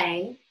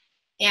display.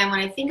 And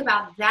when I think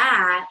about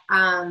that,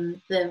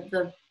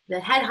 the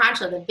head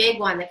honcho, the big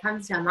one that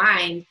comes to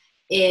mind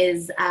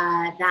is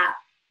that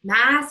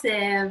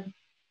massive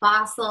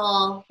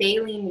fossil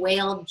baleen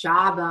whale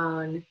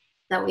jawbone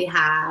that we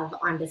have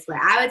on display.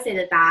 I would say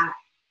that that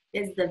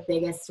is the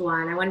biggest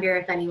one. I wonder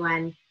if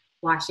anyone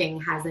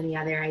watching has any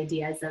other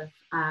ideas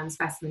of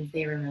specimens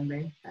they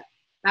remember. But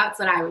that's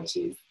what I would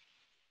choose.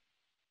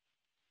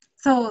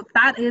 So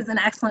that is an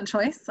excellent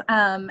choice.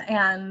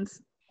 And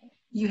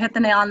you hit the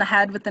nail on the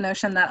head with the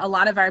notion that a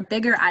lot of our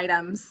bigger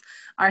items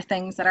are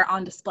things that are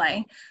on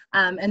display.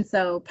 And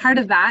so part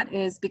of that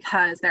is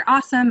because they're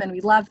awesome and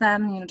we love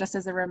them. You know, just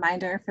as a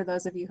reminder for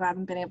those of you who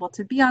haven't been able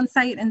to be on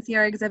site and see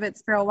our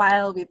exhibits for a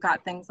while, we've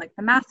got things like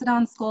the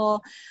mastodon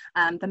skull,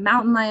 the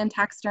mountain lion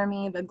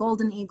taxidermy, the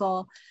golden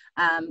eagle,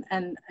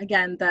 and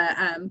again,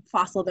 the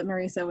fossil that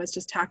Marisa was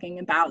just talking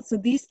about. So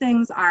these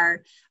things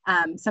are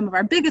some of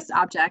our biggest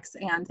objects,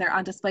 and they're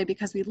on display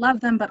because we love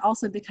them, but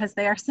also because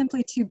they are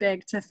simply too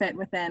big to fit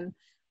within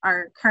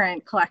our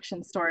current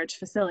collection storage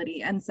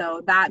facility. And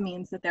so that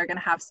means that they're going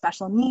to have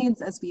special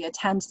needs as we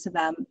attend to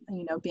them,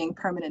 you know, being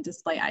permanent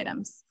display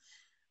items.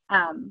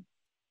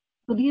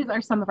 So these are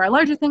some of our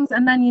larger things.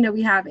 And then, you know,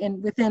 we have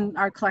within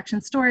our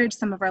collection storage,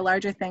 some of our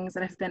larger things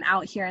that have been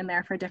out here and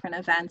there for different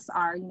events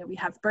are, you know, we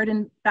have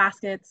burden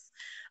baskets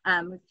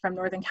from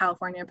Northern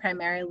California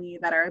primarily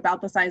that are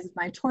about the size of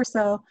my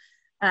torso.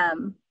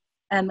 And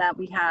that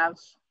we have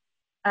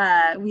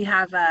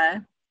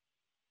a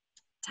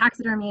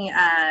taxidermy,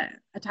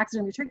 a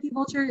taxidermy turkey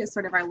vulture is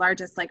sort of our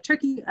largest like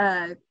turkey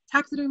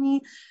taxidermy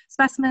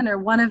specimen, or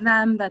one of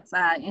them that's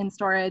in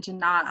storage and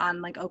not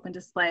on like open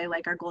display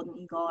like our golden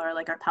eagle or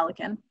like our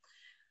pelican.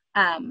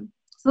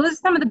 So those are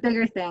some of the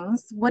bigger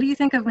things. What do you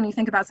think of when you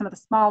think about some of the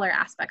smaller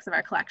aspects of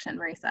our collection,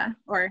 Marisa,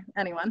 or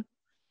anyone?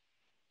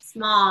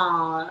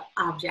 Small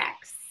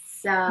objects.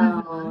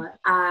 So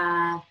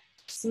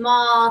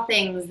small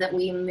things that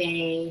we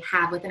may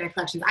have within our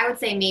collections. I would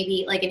say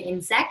maybe like an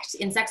insect.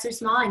 Insects are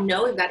small. I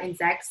know we've got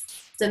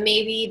insects. So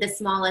maybe the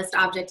smallest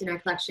object in our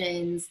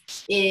collections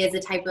is a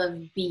type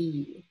of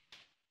bee.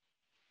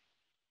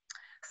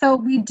 So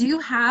we do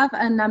have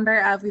a number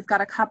of, we've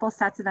got a couple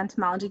sets of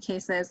entomology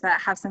cases that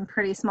have some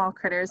pretty small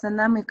critters in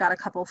them. We've got a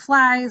couple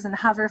flies and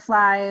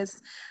hoverflies,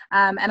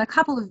 and a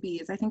couple of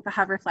bees. I think the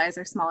hoverflies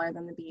are smaller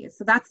than the bees.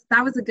 So that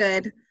was a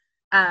good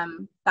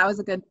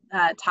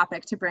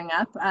topic to bring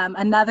up.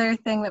 Another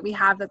thing that we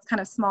have that's kind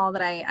of small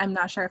that I'm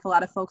not sure if a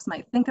lot of folks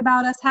might think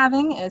about us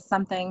having is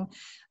something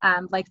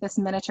like this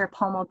miniature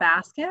pommel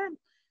basket.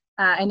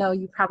 I know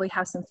you probably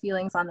have some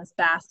feelings on this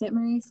basket,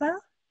 Marisa.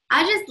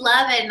 I just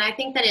love it, and I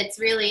think that it's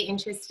really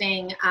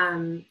interesting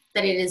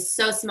that it is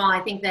so small. I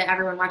think that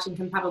everyone watching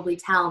can probably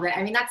tell that.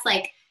 I mean, that's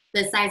like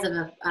the size of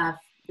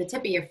the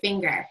tip of your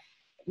finger,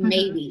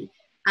 maybe.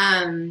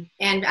 And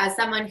as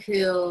someone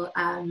who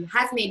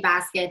has made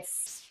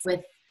baskets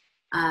with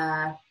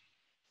a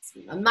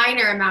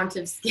minor amount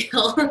of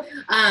skill,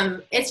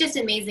 it's just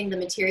amazing the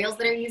materials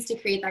that are used to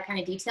create that kind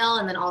of detail,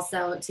 and then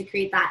also to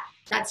create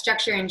that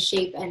structure and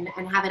shape and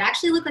have it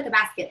actually look like a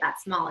basket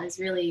that small is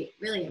really,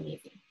 really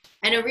amazing.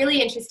 And a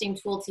really interesting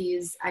tool to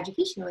use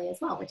educationally as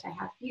well, which I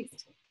have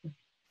used.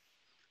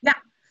 Yeah.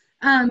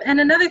 And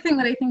another thing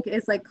that I think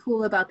is like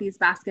cool about these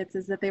baskets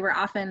is that they were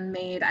often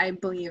made, I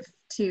believe,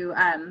 to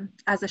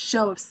as a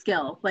show of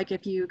skill. Like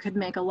if you could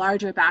make a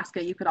larger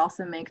basket, you could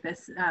also make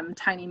this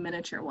tiny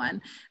miniature one.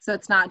 So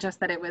it's not just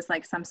that it was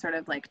like some sort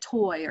of like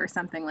toy or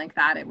something like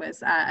that. It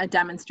was a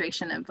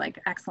demonstration of like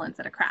excellence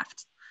at a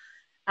craft.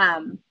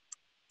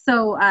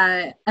 So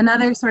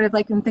another sort of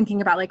like in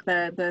thinking about like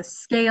the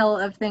scale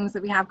of things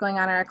that we have going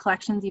on in our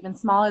collections, even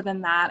smaller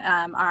than that,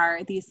 are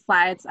these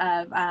slides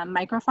of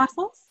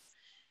microfossils,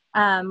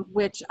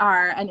 which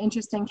are an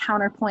interesting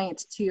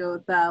counterpoint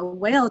to the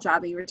whale jaw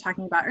that you were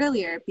talking about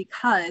earlier,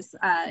 because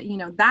you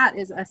know, that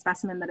is a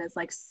specimen that is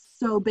like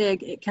so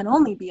big it can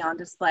only be on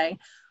display.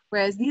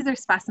 Whereas these are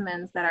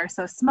specimens that are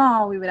so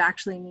small, we would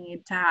actually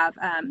need to have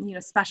you know,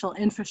 special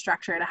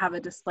infrastructure to have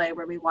a display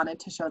where we wanted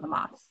to show them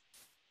off.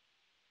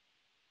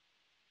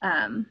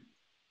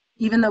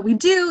 Even though we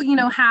do, you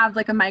know, have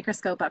like a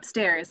microscope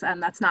upstairs,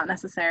 that's not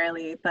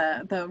necessarily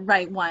the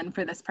right one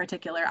for this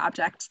particular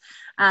object.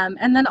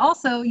 And then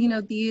also, you know,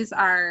 these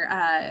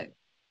are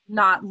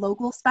not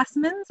local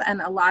specimens,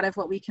 and a lot of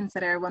what we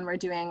consider when we're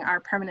doing our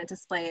permanent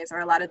displays,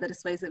 or a lot of the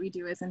displays that we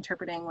do, is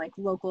interpreting like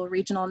local,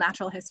 regional,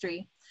 natural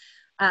history.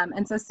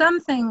 And so some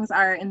things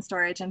are in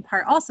storage in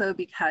part also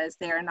because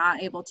they are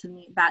not able to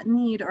meet that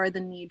need, or the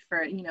need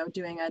for, you know,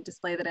 doing a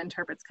display that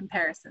interprets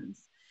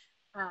comparisons.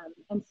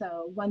 And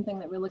so one thing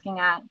that we're looking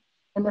at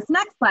in this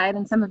next slide,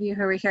 and some of you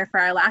who were here for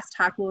our last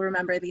talk will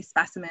remember these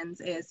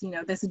specimens, is, you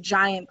know, this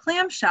giant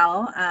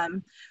clamshell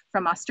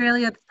from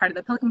Australia, that's part of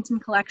the Pilkington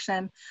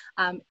collection.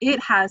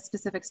 It has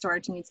specific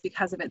storage needs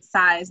because of its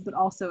size, but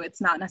also it's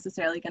not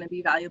necessarily going to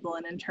be valuable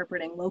in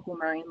interpreting local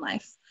marine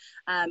life.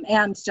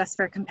 And just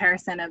for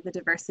comparison of the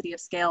diversity of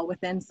scale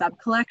within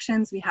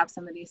sub-collections, we have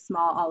some of these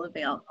small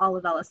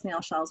Olivella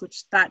snail shells,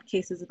 which that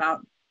case is about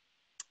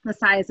the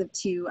size of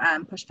 2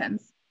 push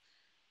pins.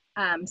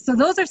 So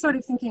those are sort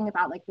of thinking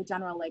about like the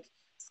general like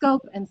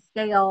scope and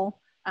scale,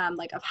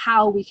 like of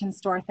how we can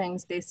store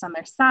things based on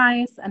their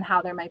size, and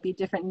how there might be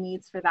different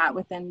needs for that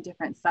within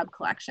different sub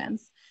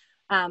collections.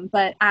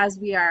 But as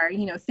we are,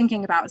 you know,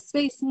 thinking about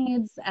space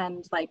needs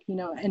and like, you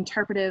know,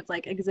 interpretive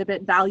like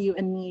exhibit value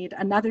and need,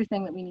 another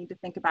thing that we need to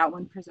think about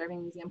when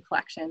preserving museum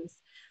collections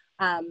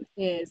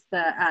is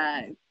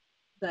the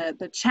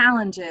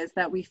challenges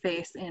that we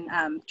face in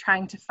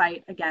trying to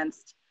fight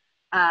against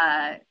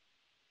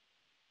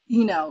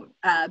you know,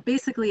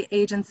 basically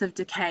agents of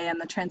decay and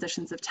the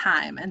transitions of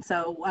time. And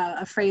so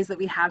a phrase that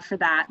we have for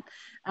that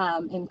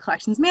in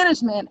collections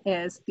management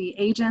is the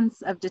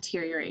agents of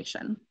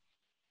deterioration.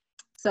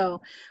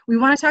 So we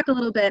want to talk a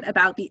little bit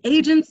about the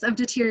agents of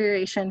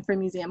deterioration for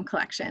museum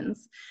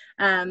collections.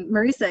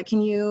 Marisa,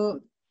 can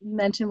you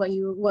mention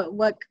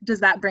what does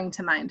that bring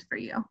to mind for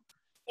you?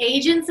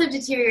 Agents of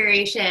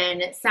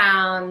deterioration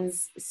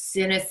sounds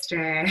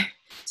sinister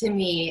to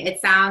me.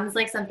 It sounds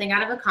like something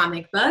out of a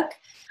comic book.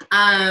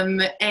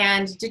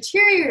 And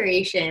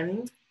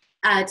deterioration,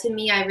 to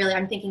me,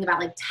 I'm thinking about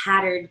like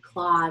tattered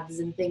cloths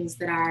and things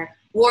that are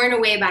worn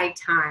away by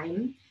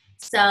time.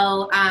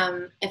 So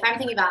if I'm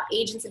thinking about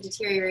agents of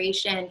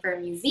deterioration for a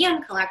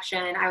museum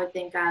collection, I would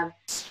think of,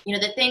 you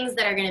know, the things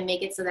that are going to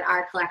make it so that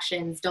our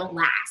collections don't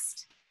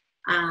last.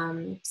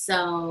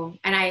 So,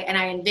 and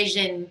I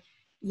envision,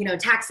 you know,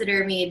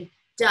 taxidermied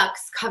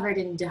ducks covered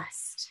in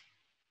dust.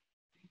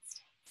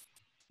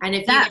 And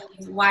if you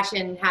guys watch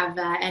and have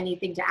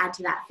anything to add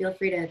to that, feel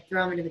free to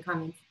throw them into the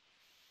comments.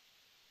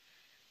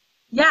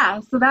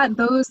 Yeah, so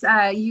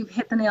you've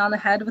hit the nail on the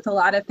head with a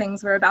lot of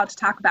things we're about to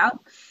talk about.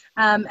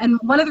 And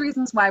one of the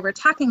reasons why we're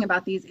talking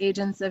about these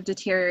agents of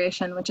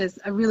deterioration, which is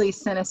a really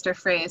sinister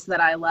phrase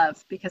that I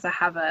love because I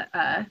have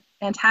a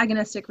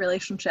antagonistic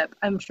relationship,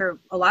 I'm sure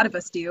a lot of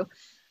us do,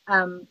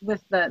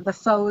 with the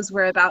foes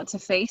we're about to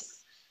face.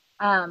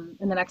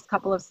 in the next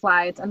couple of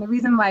slides. And the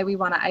reason why we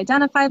want to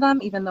identify them,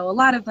 even though a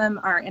lot of them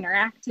are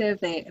interactive,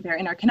 they're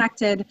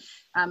interconnected.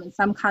 In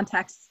some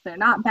contexts, they're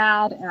not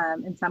bad.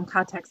 In some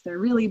contexts, they're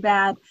really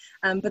bad.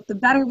 But the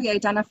better we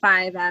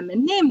identify them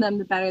and name them,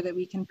 the better that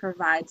we can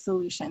provide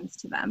solutions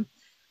to them.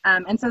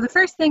 And so the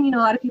first thing, you know,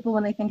 a lot of people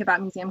when they think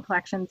about museum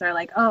collections are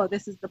like, oh,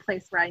 this is the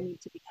place where I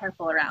need to be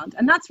careful around.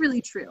 And that's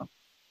really true.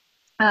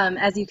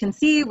 As you can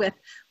see with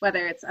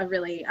whether it's a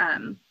really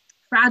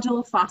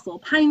fragile fossil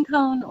pine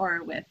cone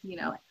or with, you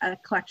know, a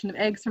collection of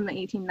eggs from the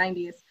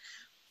 1890s,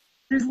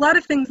 there's a lot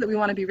of things that we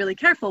want to be really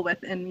careful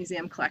with in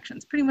museum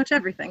collections, pretty much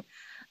everything.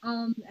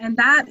 And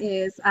that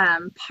is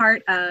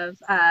part of,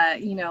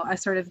 you know, a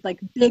sort of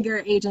like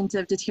bigger agent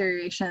of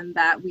deterioration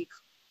that we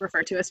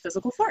refer to as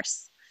physical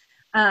force.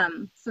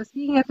 So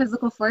speaking of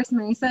physical force,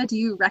 Marisa, do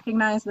you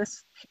recognize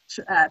this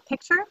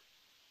picture?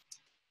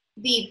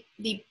 The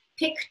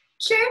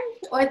picture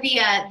or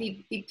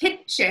the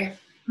picture?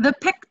 The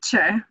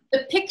picture.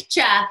 The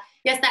picture.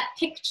 Yes, that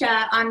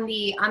picture on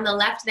the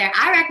left there.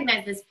 I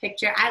recognize this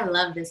picture. I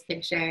love this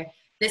picture.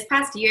 This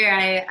past year,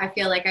 I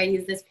feel like I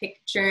used this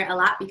picture a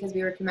lot because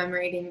we were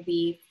commemorating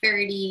the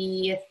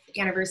 30th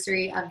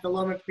anniversary of the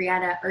Loma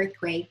Prieta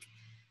earthquake.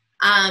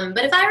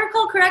 But if I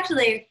recall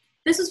correctly,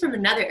 this was from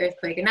another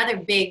earthquake, another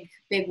big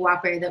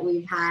whopper that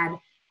we've had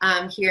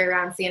here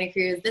around Santa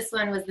Cruz. This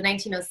one was the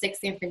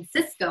 1906 San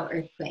Francisco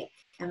earthquake.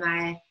 Am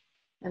I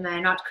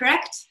not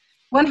correct?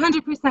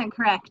 100%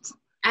 correct.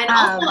 And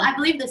also, I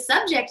believe the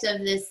subject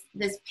of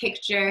this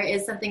picture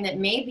is something that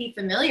may be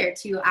familiar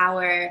to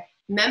our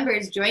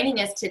members joining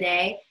us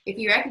today. If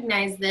you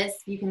recognize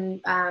this, you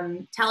can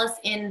tell us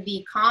in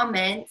the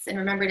comments, and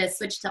remember to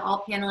switch to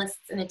all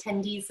panelists and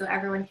attendees so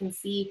everyone can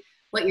see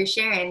what you're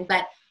sharing.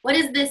 But what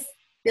is this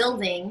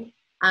building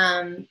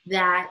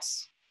that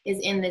is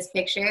in this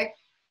picture?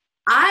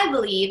 I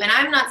believe, and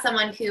I'm not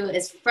someone who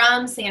is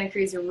from Santa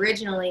Cruz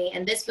originally,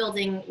 and this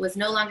building was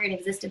no longer in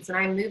existence when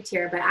I moved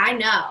here, but I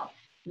know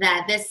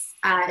that this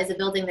is a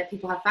building that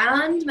people have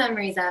fond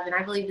memories of, and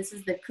I believe this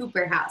is the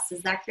Cooper House.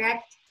 Is that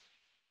correct?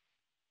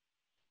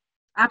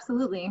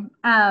 Absolutely.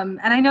 And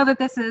I know that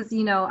this is,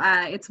 you know,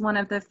 it's one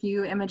of the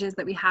few images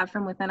that we have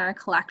from within our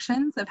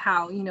collections of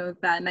how, you know,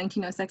 the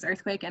 1906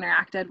 earthquake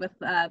interacted with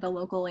the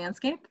local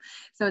landscape.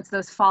 So it's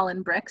those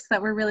fallen bricks that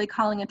we're really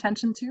calling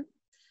attention to.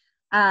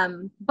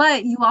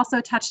 But you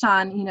also touched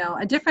on, you know,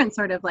 a different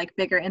sort of like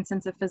bigger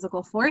instance of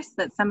physical force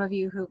that some of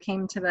you who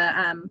came to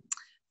the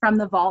from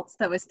the vaults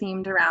that was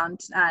themed around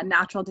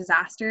natural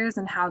disasters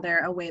and how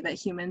they're a way that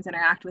humans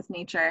interact with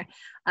nature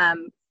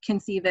can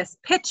see this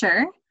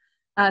picture.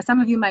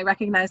 Some of you might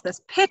recognize this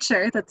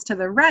picture that's to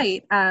the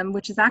right,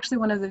 which is actually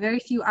one of the very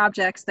few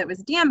objects that was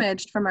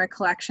damaged from our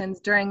collections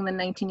during the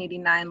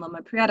 1989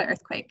 Loma Prieta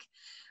earthquake.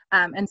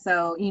 And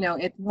so, you know,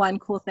 one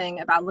cool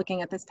thing about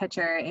looking at this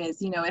picture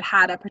is, you know, it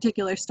had a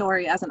particular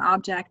story as an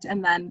object,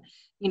 and then,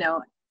 you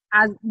know,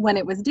 when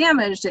it was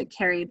damaged, it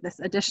carried this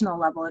additional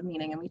level of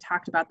meaning, and we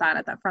talked about that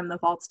at that From the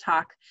Vaults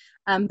talk.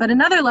 But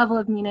another level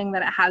of meaning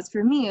that it has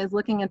for me is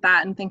looking at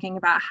that and thinking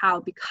about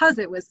how, because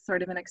it was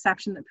sort of an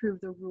exception that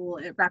proved the rule,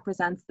 it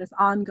represents this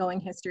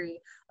ongoing history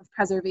of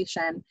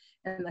preservation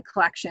in the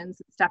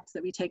collections, steps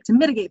that we take to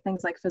mitigate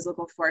things like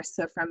physical force.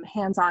 So from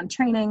hands-on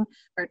training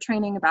or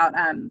training about,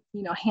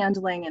 you know,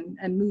 handling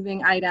and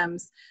moving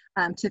items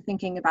to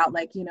thinking about,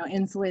 like, you know,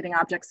 insulating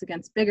objects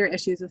against bigger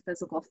issues of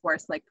physical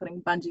force, like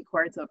putting bungee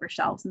cords over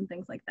shelves and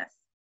things like this.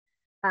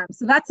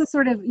 So that's a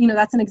sort of, you know,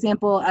 that's an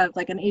example of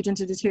like an agent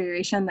of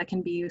deterioration that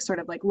can be sort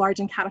of like large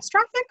and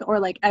catastrophic or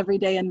like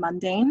everyday and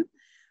mundane.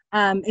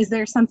 Is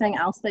there something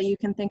else that you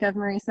can think of,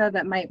 Marisa,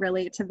 that might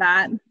relate to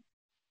that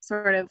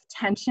sort of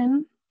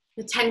tension?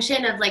 The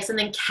tension of like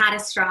something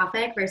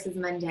catastrophic versus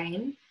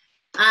mundane.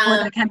 Or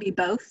that can be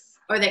both.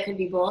 Or that could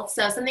be both.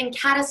 So something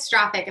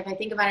catastrophic, if I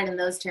think about it in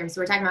those terms,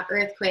 so we're talking about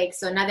earthquakes,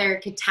 so another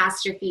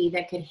catastrophe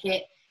that could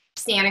hit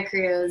Santa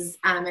Cruz,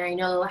 and I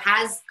know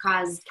has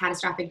caused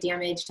catastrophic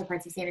damage to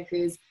parts of Santa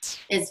Cruz,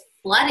 is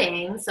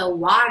flooding. So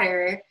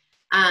water,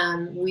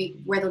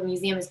 where the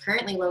museum is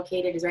currently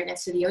located is right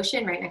next to the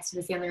ocean, right next to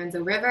the San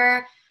Lorenzo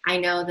River. I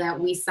know that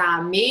we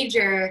saw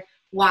major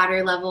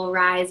water level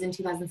rise in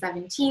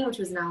 2017, which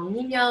was an El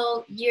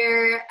Nino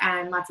year,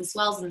 and lots of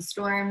swells and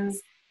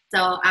storms.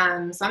 So,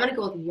 so I'm gonna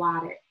go with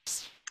water.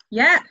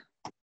 Yeah,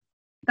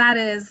 that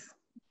is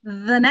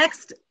the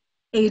next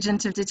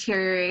agent of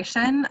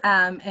deterioration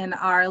in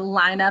our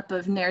lineup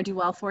of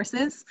ne'er-do-well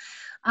forces.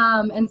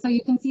 And so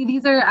you can see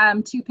these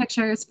are two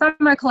pictures from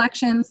our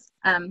collections,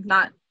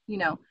 not, you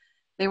know,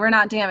 they were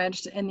not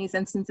damaged in these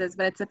instances,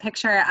 but it's a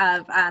picture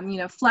of, you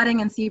know, flooding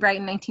in Seabright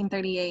in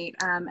 1938,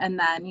 and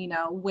then, you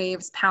know,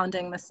 waves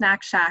pounding the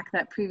snack shack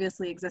that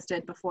previously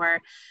existed before,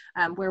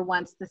 where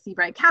once the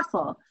Seabright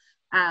Castle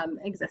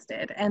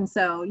existed. And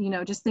so, you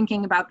know, just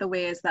thinking about the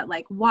ways that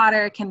like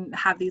water can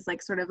have these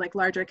like sort of like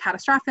larger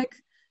catastrophic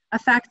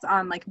effects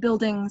on like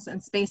buildings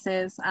and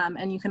spaces,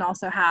 and you can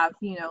also have,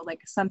 you know, like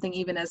something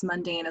even as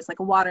mundane as like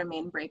a water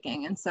main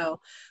breaking. And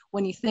so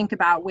when you think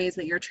about ways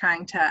that you're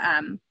trying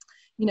to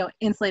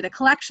insulated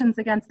collections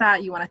against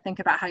that. You want to think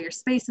about how your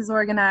space is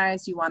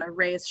organized. You want to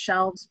raise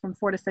shelves from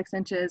 4 to 6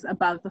 inches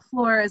above the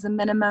floor as a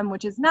minimum,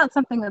 which is not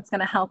something that's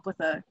going to help with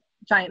a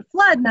giant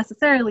flood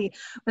necessarily,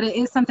 but it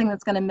is something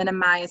that's going to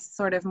minimize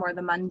sort of more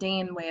the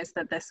mundane ways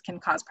that this can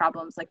cause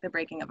problems, like the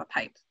breaking of a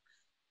pipe.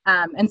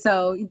 And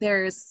so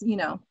there's,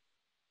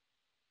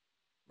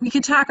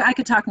 I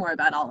could talk more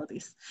about all of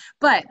these,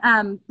 but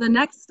the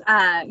next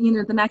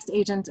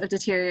agent of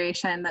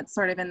deterioration that's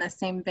sort of in the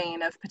same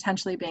vein of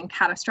potentially being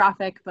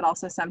catastrophic, but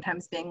also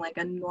sometimes being like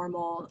a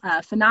normal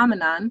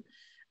phenomenon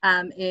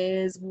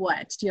is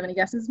what? Do you have any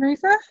guesses,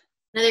 Marisa?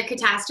 Another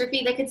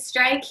catastrophe that could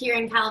strike here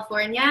in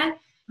California,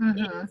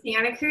 in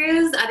Santa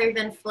Cruz, other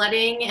than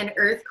flooding and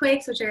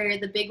earthquakes, which are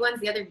the big ones.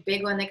 The other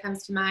big one that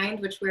comes to mind,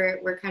 which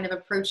we're kind of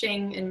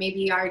approaching and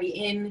maybe already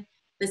in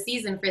the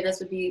season for this,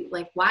 would be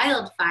like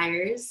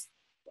wildfires,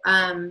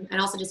 and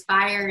also just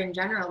fire in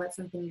general. That's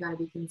something you got to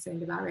be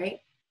concerned about, right?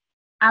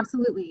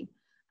 Absolutely.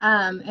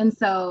 And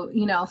so,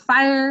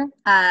 fire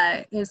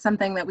is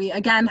something that we,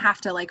 again, have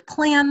to like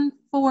plan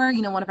for.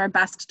 One of our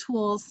best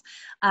tools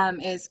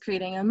is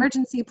creating an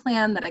emergency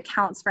plan that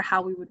accounts for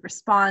how we would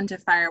respond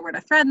if fire were to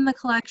threaten the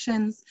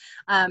collections,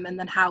 and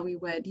then how we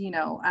would,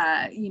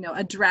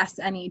 address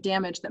any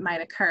damage that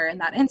might occur in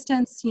that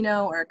instance,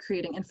 or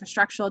creating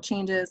infrastructural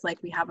changes,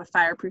 like we have a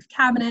fireproof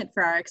cabinet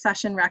for our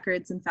accession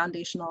records and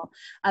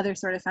other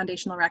sort of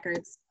foundational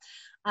records.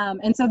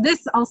 And so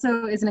this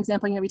also is an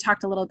example, we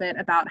talked a little bit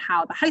about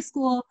how the high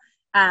school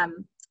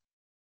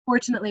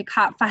fortunately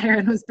caught fire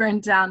and was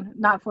burned down,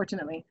 not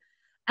fortunately.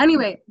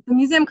 Anyway, the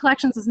museum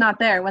collections was not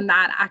there when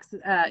that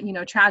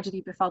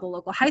tragedy befell the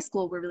local high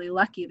school. We're really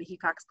lucky the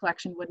Hecox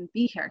collection wouldn't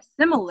be here.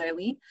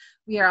 Similarly,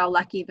 we are all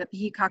lucky that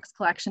the Hecox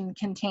collection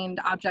contained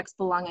objects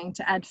belonging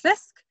to Ed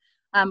Fisk,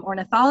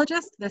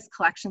 ornithologist, this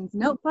collection's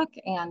notebook,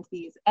 and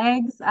these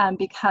eggs,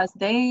 because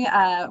they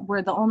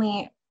were the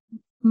only.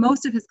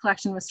 Most of his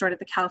collection was stored at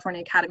the California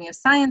Academy of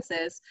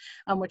Sciences,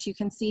 which you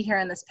can see here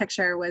in this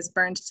picture was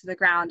burned to the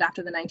ground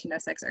after the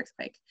 1906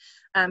 earthquake.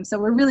 So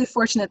we're really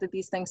fortunate that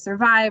these things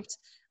survived,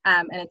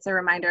 and it's a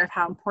reminder of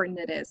how important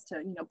it is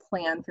to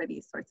plan for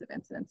these sorts of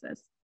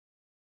incidences.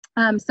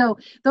 So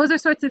those are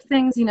sorts of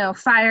things,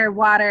 fire,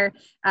 water,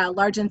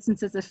 large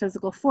instances of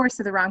physical force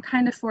or the wrong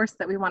kind of force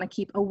that we want to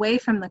keep away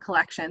from the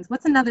collections.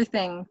 What's another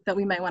thing that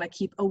we might want to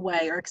keep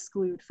away or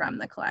exclude from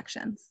the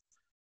collections?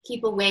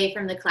 Keep away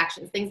from the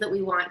collections, things that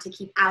we want to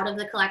keep out of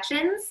the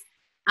collections.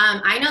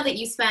 I know that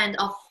you spend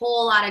a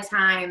whole lot of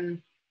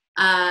time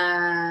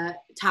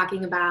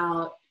talking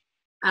about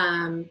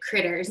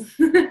critters.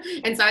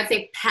 And so I'd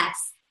say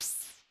pests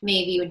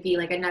maybe would be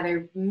like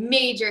another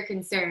major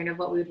concern of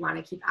what we would want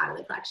to keep out of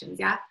the collections,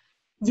 yeah?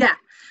 Yeah.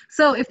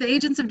 So if the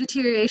agents of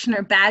deterioration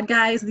are bad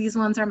guys, these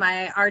ones are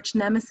my arch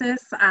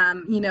nemesis.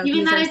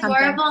 Even that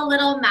adorable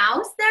little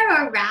mouse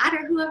there, or rat,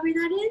 or whoever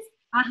that is?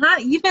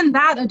 Even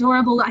that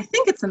adorable, I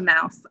think it's a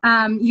mouse,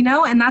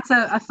 and that's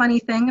a funny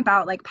thing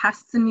about like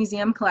pests in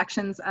museum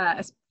collections,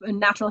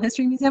 natural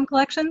history museum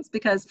collections,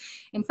 because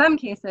in some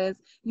cases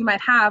you might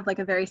have like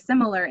a very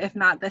similar, if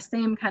not the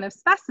same kind of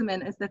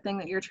specimen as the thing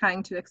that you're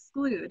trying to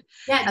exclude.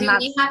 Yeah, do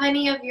we have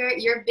any of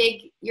your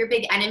big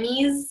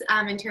enemies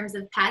in terms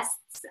of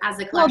pests as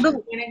a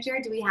collection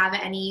manager? Do we have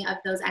any of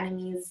those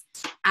enemies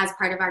as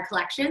part of our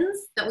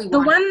collections that we want? The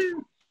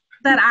one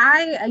that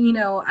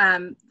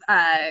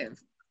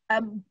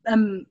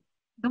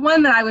the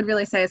one that I would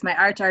really say is my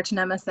arch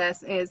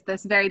nemesis is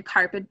this varied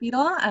carpet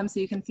beetle. So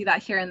you can see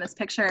that here in this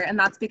picture, and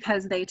that's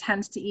because they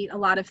tend to eat a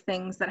lot of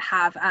things that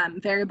have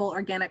variable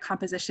organic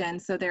composition.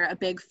 So they're a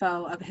big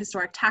foe of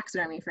historic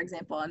taxidermy, for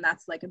example, and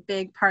that's like a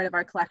big part of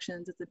our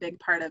collections. It's a big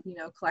part of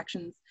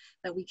collections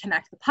that we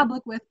connect the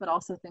public with, but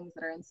also things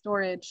that are in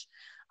storage.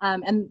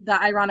 And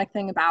the ironic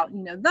thing about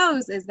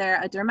those is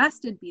they're a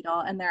dermestid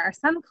beetle, and there are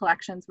some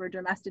collections where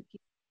dermestid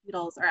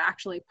beetles are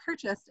actually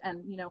purchased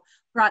and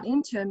brought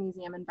into a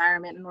museum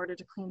environment in order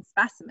to clean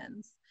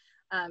specimens,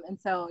 and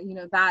so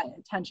that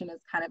tension is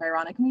kind of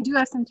ironic. And we do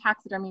have some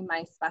taxidermy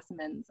mice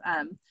specimens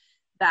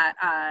that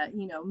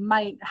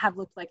might have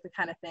looked like the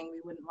kind of thing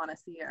we wouldn't want to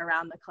see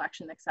around the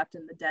collection, except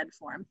in the dead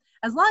form.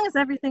 As long as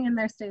everything in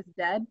there stays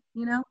dead,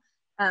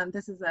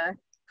 this is a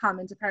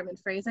common department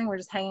phrasing, we're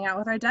just hanging out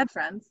with our dead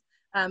friends,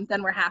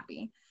 then we're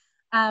happy.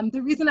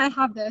 The reason I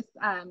have this,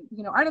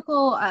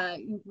 article,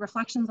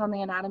 Reflections on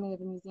the Anatomy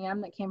of a Museum,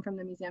 that came from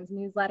the museum's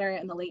newsletter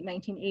in the late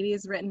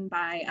 1980s, written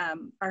by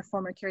our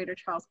former curator,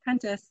 Charles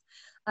Prentice,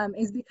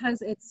 is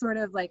because it's sort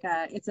of like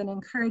it's an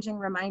encouraging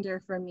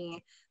reminder for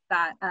me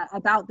that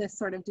about this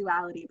sort of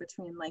duality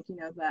between the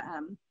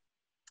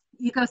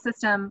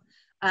ecosystem,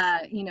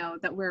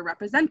 that we're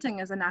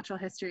representing as a natural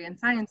history and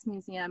science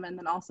museum, and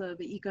then also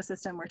the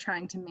ecosystem we're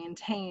trying to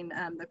maintain,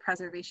 the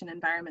preservation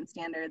environment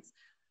standards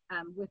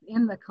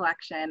within the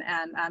collection.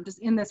 And just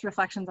in this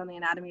Reflections on the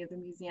Anatomy of the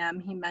Museum,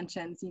 he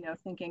mentions,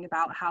 thinking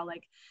about how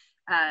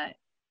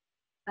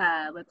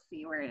let's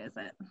see, where is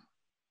it?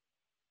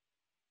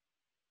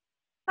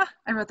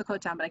 I wrote the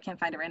quote down, but I can't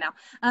find it right now.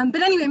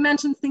 But anyway,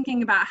 mentions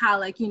thinking about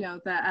how a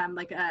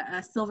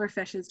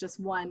silverfish is just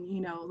one,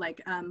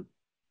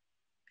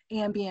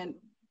 ambient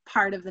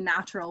part of the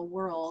natural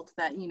world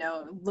that, you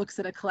know, looks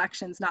at a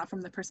collections not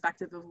from the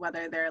perspective of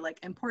whether they're like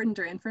important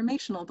or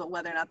informational, but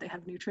whether or not they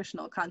have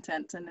nutritional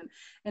content. And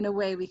in a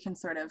way we can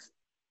sort of,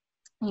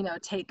 you know,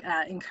 take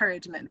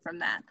encouragement from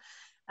that,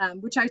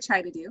 which I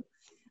try to do.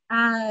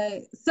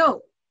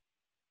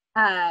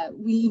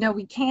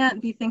 We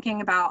can't be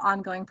thinking about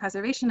ongoing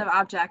preservation of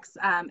objects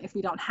if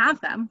we don't have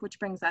them, which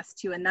brings us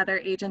to another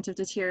agent of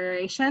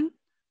deterioration,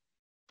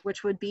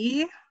 which would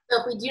be? So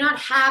if we do not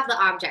have the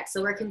objects,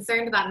 so we're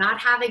concerned about not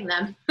having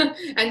them.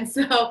 And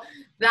so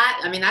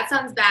that, I mean, that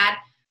sounds bad.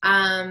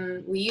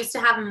 We used to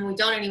have them and we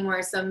don't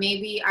anymore. So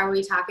maybe, are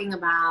we talking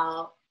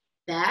about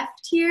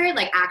theft here?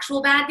 Like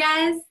actual bad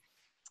guys?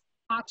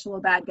 Actual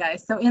bad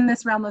guys. So in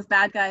this realm of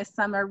bad guys,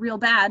 some are real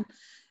bad,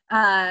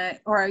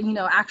 or, you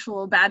know,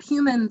 actual bad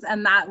humans.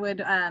 And that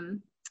would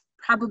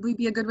probably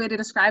be a good way to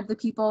describe the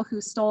people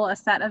who stole a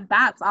set of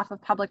bats off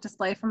of public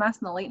display from us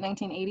in the late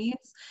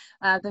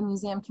 1980s. The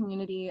museum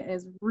community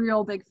is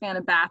real big fan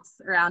of bats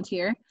around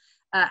here,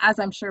 as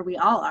I'm sure we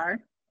all are.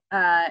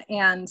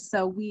 And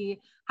so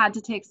we had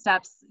to take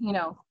steps, you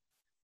know,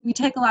 we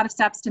take a lot of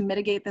steps to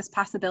mitigate this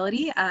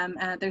possibility.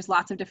 There's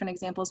lots of different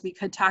examples we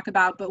could talk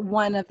about, but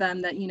one of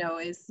them that,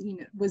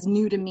 was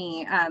new to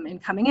me in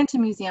coming into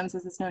museums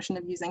is this notion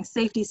of using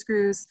safety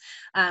screws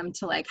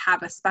to like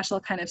have a special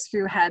kind of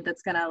screw head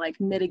that's gonna like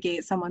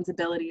mitigate someone's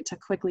ability to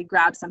quickly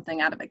grab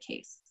something out of a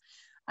case.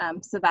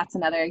 So that's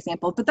another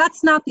example, but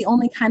that's not the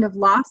only kind of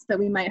loss that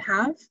we might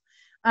have,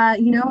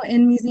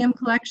 in museum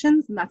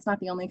collections, and that's not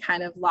the only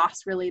kind of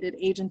loss-related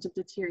agent of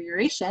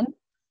deterioration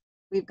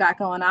we've got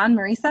going on.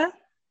 Marisa?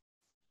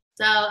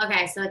 So,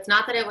 okay, so it's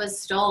not that it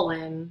was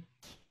stolen,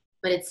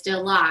 but it's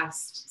still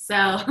lost.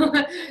 So,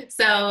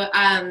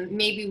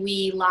 maybe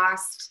we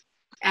lost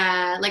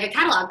like a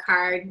catalog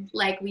card,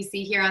 like we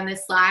see here on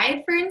this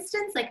slide, for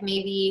instance, like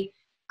maybe,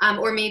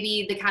 or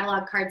maybe the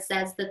catalog card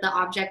says that the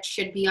object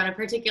should be on a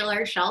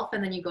particular shelf,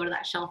 and then you go to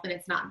that shelf and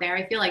it's not there.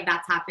 I feel like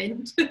that's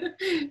happened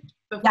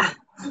before. Yeah.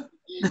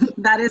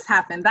 That has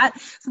happened.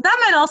 So that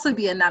might also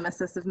be a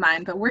nemesis of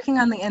mine, but working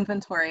on the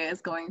inventory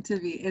is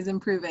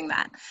improving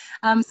that.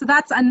 So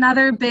that's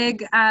another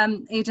big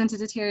agent of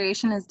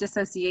deterioration is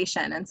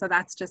dissociation. And so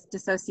that's just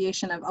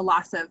dissociation of a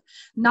loss of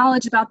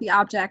knowledge about the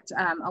object,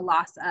 a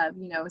loss of,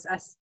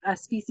 a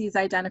species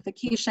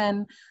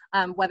identification,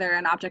 whether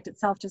an object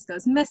itself just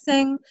goes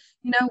missing,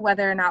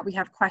 whether or not we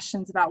have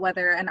questions about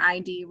whether an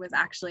ID was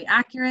actually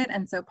accurate.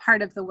 And so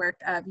part of the work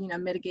of,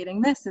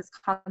 mitigating this is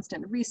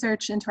constant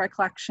research into our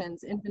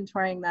collections,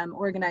 inventorying them,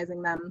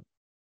 organizing them,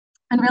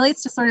 and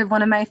relates to sort of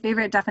one of my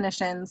favorite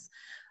definitions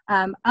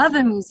of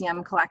a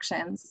museum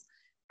collections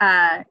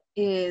of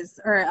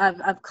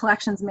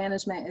collections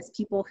management is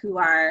people who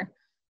are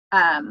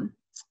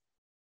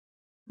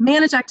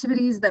manage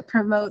activities that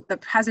promote the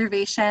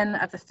preservation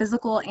of the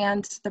physical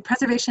and the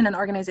preservation and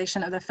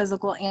organization of the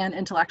physical and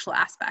intellectual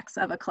aspects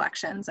of a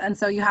collections. And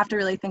so you have to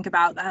really think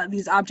about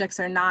these objects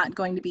are not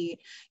going to be,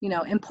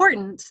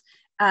 important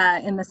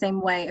in the same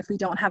way if we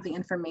don't have the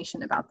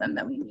information about them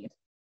that we need.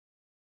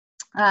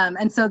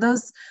 And so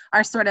those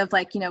are sort of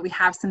like, we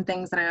have some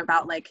things that are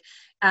about like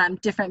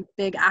different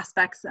big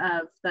aspects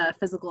of the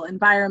physical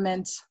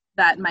environment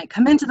that might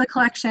come into the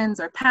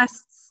collections, or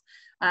pests,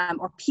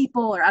 or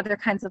people, or other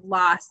kinds of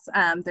loss.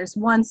 There's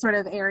one sort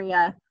of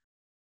area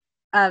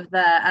of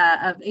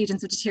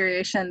agents of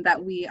deterioration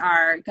that we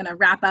are going to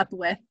wrap up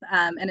with,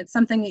 and it's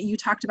something that you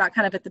talked about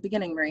kind of at the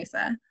beginning,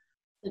 Marisa.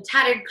 The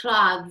tattered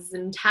cloths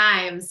and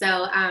time,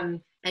 so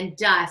and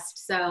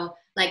dust, so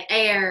like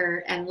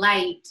air and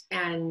light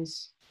and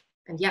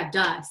yeah,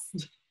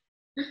 dust.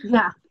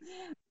 Yeah.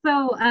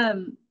 So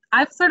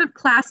I've sort of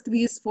classed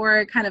these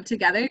four kind of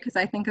together because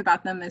I think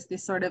about them as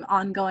these sort of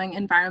ongoing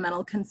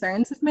environmental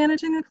concerns of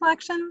managing the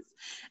collections.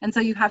 And so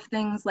you have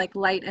things like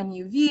light and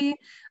UV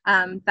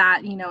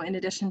that, in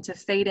addition to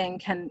fading,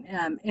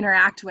 can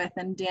interact with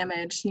and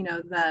damage,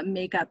 the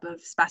makeup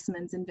of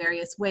specimens in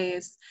various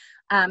ways.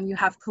 You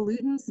have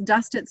pollutants.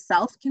 Dust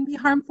itself can be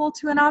harmful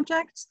to an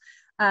object.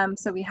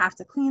 So we have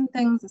to clean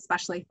things,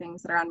 especially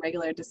things that are on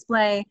regular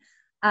display.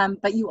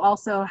 But you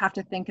also have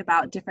to think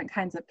about different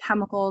kinds of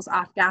chemicals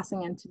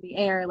off-gassing into the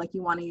air, like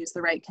you want to use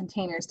the right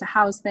containers to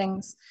house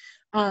things.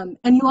 And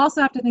you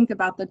also have to think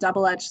about the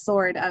double-edged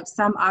sword of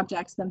some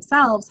objects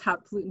themselves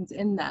have pollutants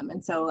in them.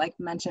 And so, like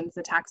mentioned,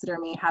 the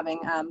taxidermy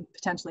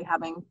potentially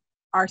having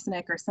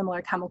arsenic or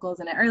similar chemicals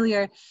in it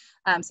earlier.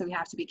 So we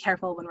have to be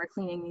careful when we're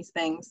cleaning these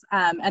things.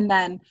 And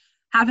then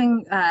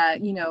having,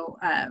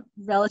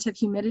 relative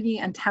humidity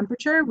and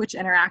temperature, which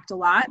interact a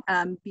lot,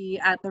 be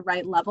at the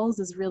right levels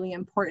is really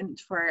important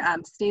for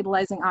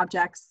stabilizing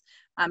objects,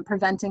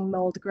 preventing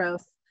mold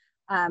growth,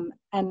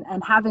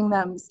 and having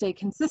them stay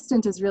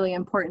consistent is really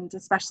important,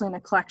 especially in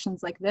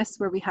collections like this,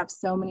 where we have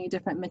so many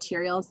different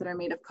materials that are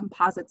made of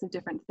composites of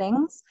different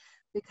things,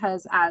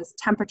 because as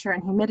temperature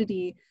and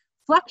humidity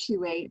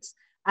fluctuate,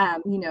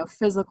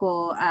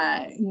 physical,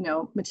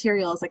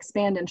 materials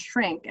expand and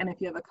shrink. And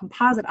if you have a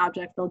composite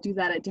object, they'll do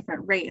that at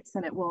different rates,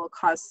 and it will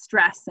cause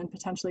stress and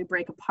potentially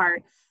break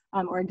apart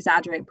or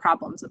exaggerate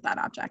problems with that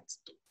object.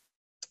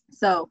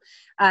 So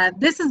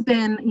this has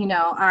been, you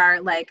know,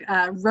 our like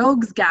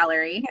rogues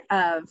gallery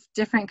of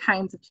different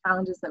kinds of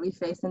challenges that we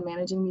face in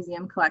managing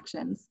museum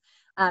collections.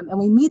 And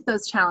we meet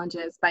those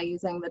challenges by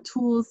using the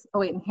tools. Oh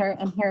wait,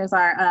 and here's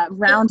our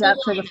roundup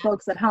for the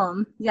folks at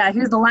home. Yeah,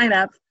 here's the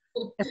lineup.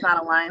 It's not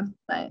a line,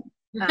 but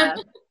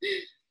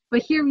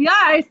here we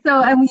are.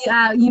 So, and we,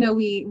 you know,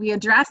 we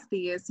address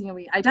these, you know,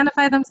 we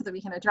identify them so that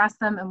we can address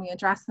them, and we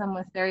address them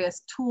with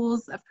various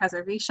tools of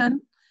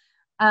preservation.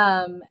 We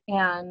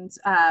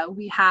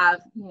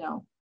have, you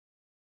know,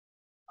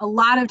 a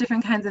lot of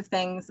different kinds of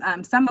things,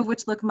 some of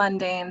which look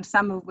mundane,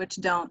 some of which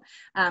don't,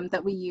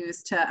 that we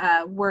use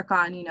to work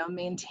on, you know,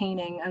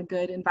 maintaining a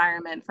good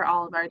environment for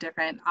all of our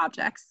different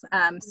objects.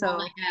 So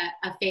like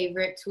a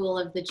favorite tool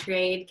of the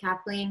trade,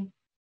 Kathleen?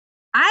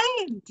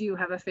 I do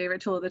have a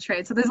favorite tool of the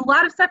trade. So there's a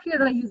lot of stuff here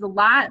that I use a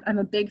lot. I'm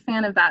a big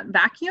fan of that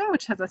vacuum,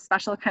 which has a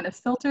special kind of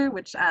filter,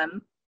 which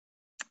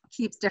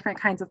keeps different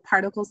kinds of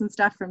particles and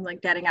stuff from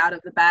like getting out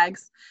of the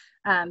bags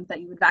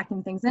that you would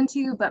vacuum things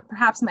into. But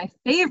perhaps my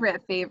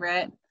favorite,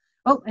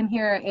 oh, and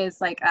here is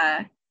like,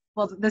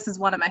 well, this is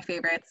one of my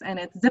favorites, and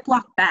it's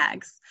Ziploc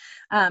bags.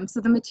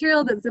 So the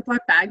material that Ziploc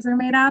bags are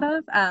made out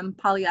of,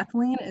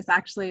 polyethylene, is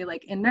actually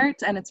like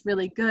inert, and it's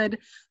really good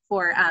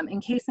for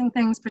encasing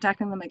things,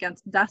 protecting them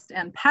against dust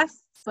and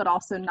pests, but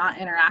also not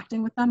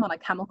interacting with them on a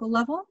chemical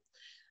level.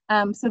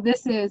 So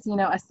this is, you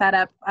know, a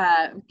setup,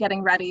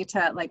 getting ready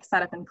to like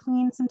set up and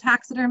clean some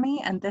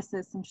taxidermy. And this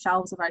is some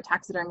shelves of our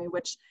taxidermy,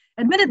 which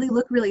admittedly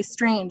look really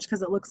strange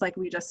because it looks like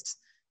we just,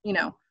 you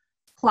know,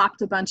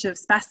 plopped a bunch of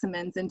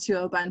specimens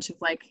into a bunch of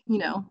like, you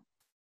know,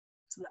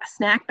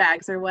 snack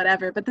bags or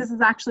whatever. But this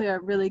is actually a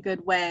really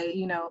good way,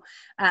 you know,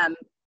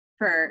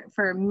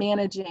 for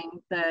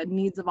managing the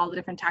needs of all the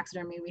different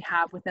taxidermy we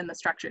have within the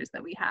structures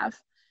that we have.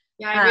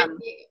 Yeah, it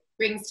really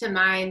brings to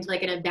mind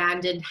like an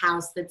abandoned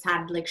house that's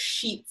had like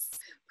sheets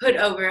put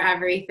over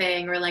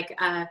everything, or like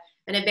an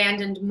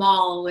abandoned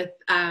mall with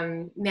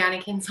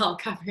mannequins all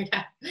covered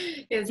up.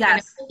 It's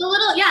yes. It's a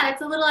little, yeah,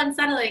 it's a little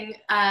unsettling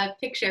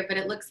picture, but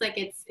it looks like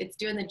it's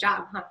doing the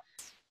job, huh?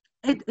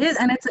 It is,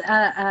 and it's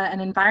an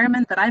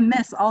environment that I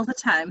miss all the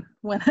time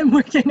when I'm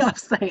working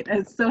offsite.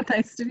 It's so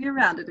nice to be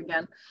around it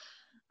again.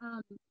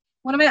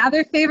 One of my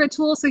other favorite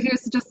tools, so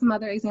here's just some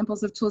other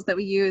examples of tools that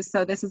we use.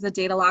 So this is a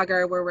data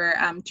logger where we're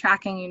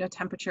tracking, you know,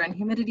 temperature and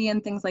humidity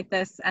and things like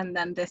this. And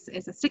then this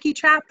is a sticky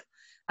trap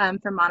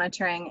for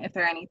monitoring if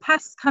there are any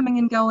pests coming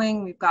and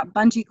going. We've got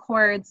bungee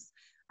cords,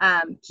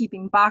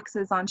 keeping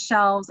boxes on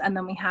shelves. And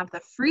then we have the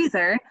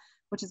freezer,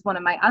 which is one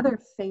of my other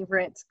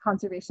favorite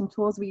conservation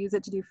tools. We use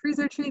it to do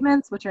freezer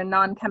treatments, which are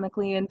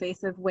non-chemically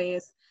invasive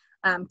ways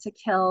to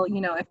kill, you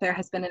know, if there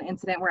has been an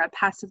incident where a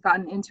pest has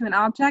gotten into an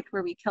object,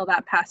 where we kill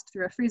that pest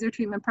through a freezer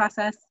treatment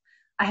process.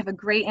 I have a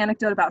great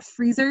anecdote about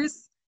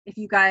freezers. If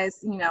you guys,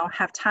 you know,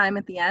 have time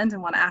at the end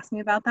and want to ask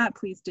me about that,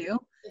 please do.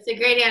 It's a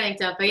great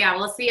anecdote, but yeah,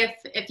 we'll see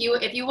if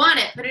you want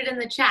it, put it in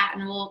the chat,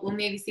 and we'll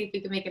maybe see if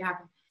we can make it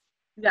happen.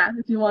 Yeah,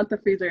 if you want the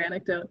freezer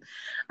anecdote.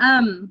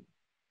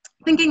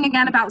 Thinking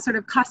again about sort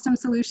of custom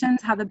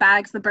solutions, how the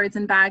birds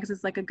in bags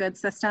is like a good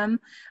system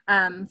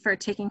for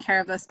taking care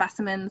of those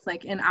specimens,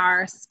 like in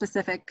our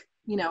specific,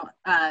 you know,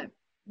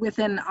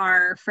 within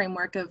our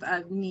framework of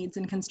needs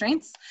and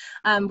constraints.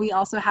 We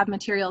also have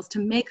materials to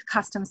make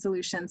custom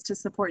solutions to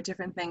support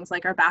different things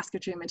like our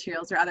basketry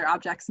materials or other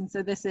objects. And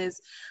so this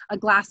is a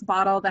glass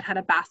bottle that had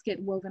a basket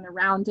woven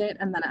around it,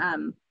 and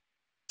then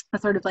a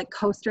sort of like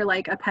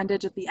coaster-like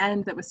appendage at the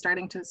end that was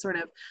starting to sort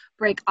of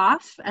break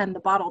off, and the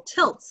bottle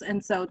tilts.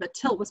 And so the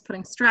tilt was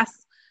putting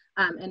stress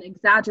and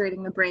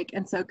exaggerating the break.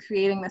 And so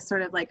creating this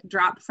sort of like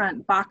drop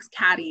front box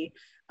caddy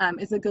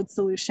is a good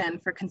solution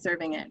for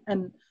conserving it.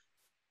 And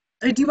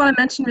I do want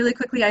to mention really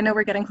quickly, I know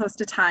we're getting close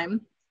to time,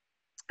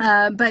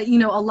 but, you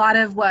know, a lot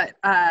of what,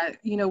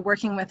 you know,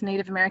 working with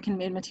Native American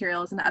made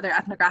materials and other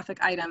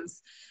ethnographic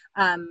items,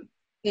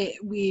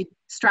 we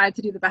strive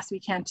to do the best we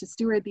can to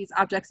steward these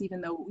objects, even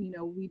though, you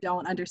know, we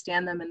don't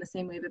understand them in the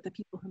same way that the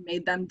people who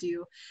made them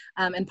do.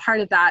 And part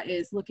of that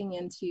is looking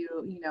into,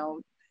 you know,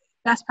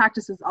 best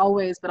practices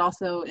always, but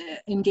also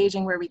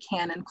engaging where we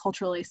can in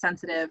culturally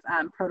sensitive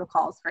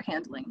protocols for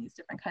handling these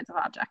different kinds of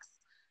objects.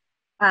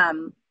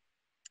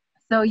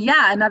 So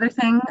yeah, another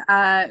thing,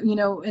 you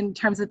know, in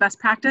terms of best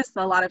practice,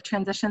 a lot of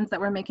transitions that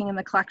we're making in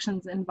the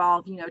collections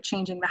involve, you know,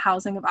 changing the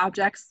housing of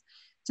objects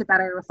to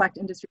better reflect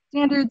industry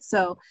standards.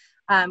 So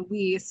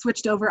we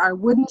switched over our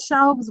wooden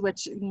shelves,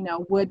 which, you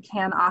know, wood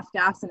can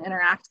off-gas and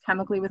interact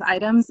chemically with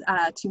items,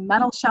 to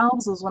metal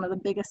shelves. Was one of the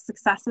biggest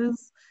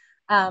successes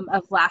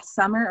of last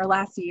summer or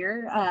last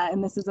year.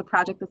 And this is a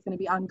project that's going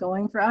to be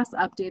ongoing for us,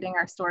 updating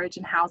our storage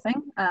and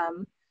housing.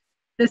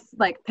 This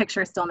like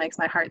picture still makes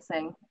my heart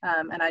sing.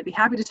 And I'd be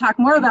happy to talk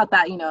more about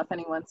that, you know, if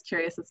anyone's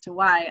curious as to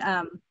why.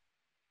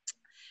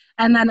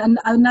 And then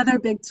another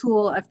big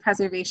tool of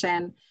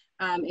preservation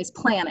is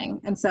planning.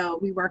 And so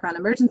we work on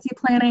emergency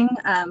planning.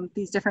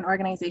 These different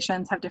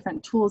organizations have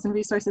different tools and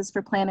resources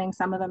for planning.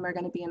 Some of them are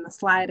going to be in the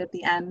slide at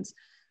the end.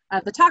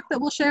 the talk that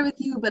we'll share with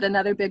you, but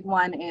another big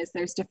one is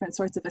there's different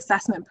sorts of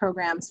assessment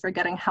programs for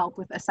getting help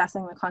with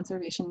assessing the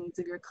conservation needs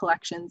of your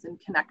collections and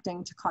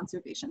connecting to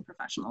conservation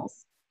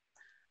professionals.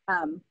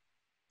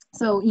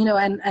 So, you know,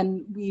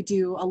 and we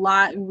do a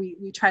lot, and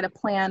we try to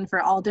plan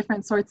for all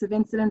different sorts of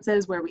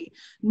incidences where we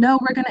know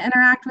we're going to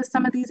interact with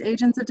some of these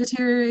agents of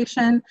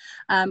deterioration,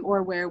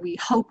 or where we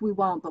hope we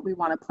won't, but we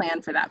want to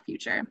plan for that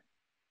future.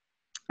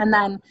 And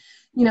then,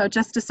 you know,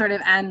 just to sort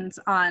of end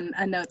on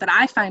a note that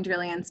I find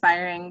really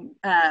inspiring,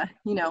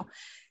 you know,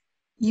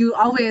 you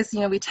always, you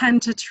know, we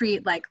tend to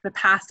treat like the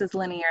past as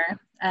linear.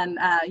 And,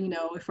 you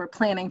know, if we're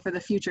planning for the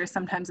future,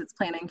 sometimes it's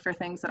planning for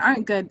things that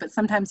aren't good, but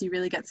sometimes you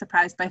really get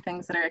surprised by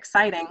things that are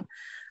exciting.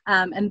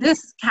 And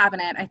this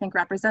cabinet, I think,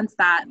 represents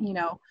that, you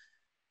know,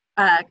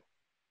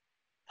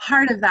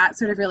 part of that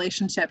sort of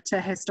relationship to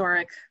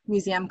historic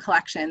museum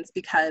collections,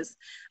 because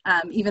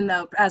even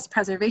though as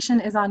preservation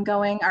is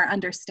ongoing, our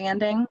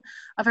understanding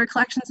of our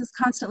collections is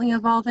constantly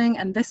evolving.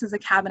 And this is a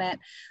cabinet,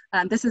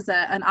 this is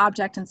an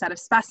object and set of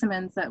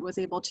specimens that was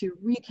able to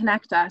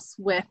reconnect us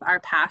with our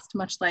past,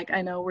 much like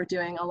I know we're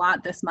doing a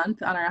lot this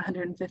month on our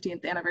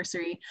 150th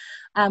anniversary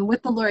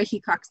with the Laura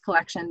Heacock's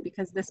collection,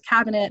 because this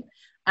cabinet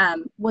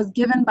was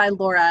given by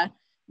Laura,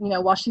 you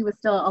know, while she was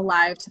still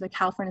alive, to the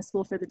California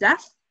School for the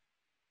Deaf.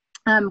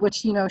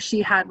 Which, you know,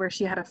 she had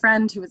a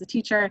friend who was a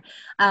teacher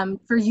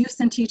for use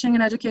in teaching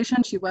and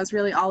education. She was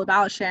really all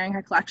about sharing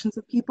her collections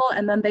with people,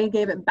 and then they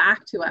gave it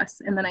back to us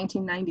in the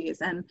 1990s.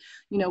 And,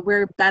 you know,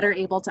 we're better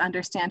able to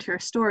understand her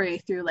story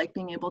through like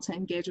being able to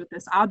engage with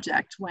this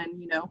object when,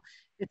 you know,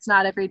 it's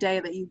not every day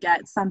that you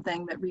get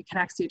something that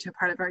reconnects you to a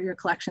part of your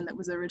collection that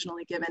was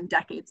originally given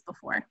decades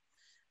before.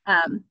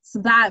 So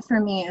that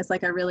for me is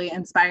like a really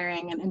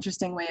inspiring and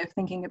interesting way of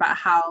thinking about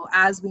how,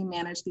 as we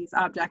manage these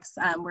objects,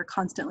 we're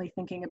constantly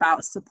thinking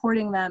about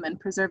supporting them and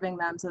preserving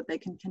them so that they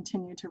can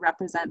continue to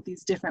represent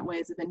these different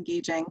ways of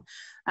engaging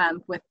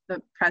with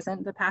the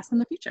present, the past,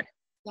 and the future.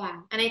 Yeah,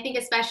 and I think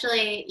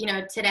especially, you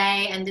know,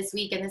 today and this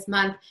week and this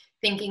month,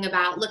 thinking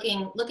about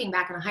looking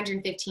back on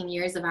 115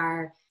 years of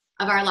our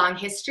long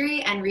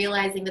history and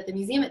realizing that the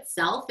museum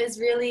itself is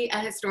really a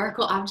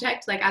historical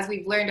object. Like, as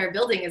we've learned, our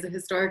building is a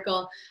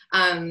historical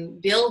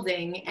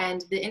building,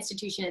 and the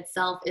institution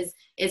itself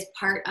is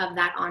part of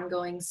that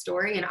ongoing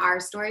story, and our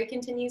story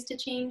continues to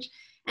change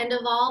and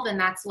evolve. And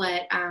that's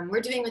what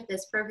we're doing with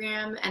this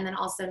program. And then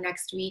also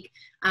next week,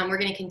 we're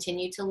going to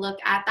continue to look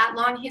at that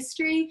long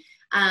history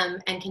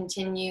and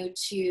continue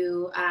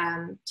to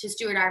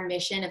steward our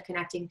mission of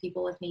connecting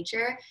people with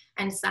nature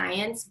and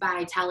science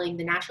by telling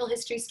the natural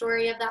history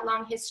story of that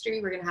long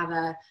history. We're going to have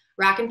a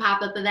rock and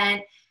pop-up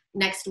event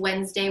next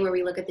Wednesday where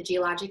we look at the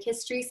geologic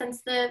history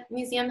since the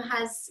museum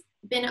has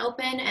been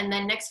open. And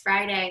then next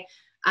Friday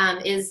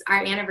is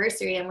our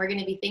anniversary, and we're going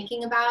to be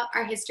thinking about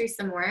our history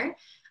some more,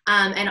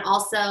 and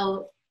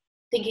also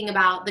thinking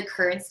about the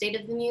current state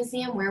of the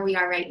museum, where we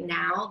are right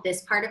now,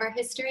 this part of our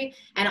history,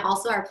 and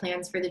also our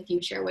plans for the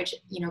future, which,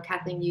 you know,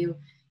 Kathleen,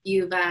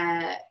 you've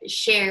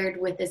shared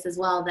with us as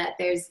well, that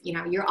there's, you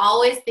know, you're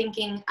always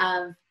thinking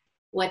of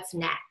what's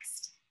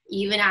next.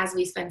 Even as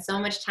we spend so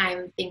much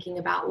time thinking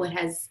about what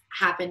has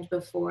happened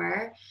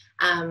before,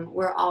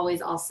 we're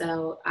always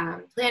also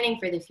planning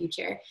for the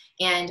future.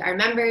 And our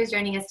members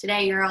joining us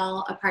today, you're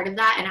all a part of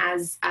that. And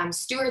as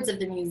stewards of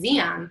the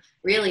museum,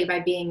 really by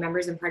being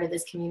members and part of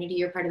this community,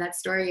 you're part of that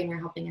story and you're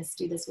helping us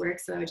do this work.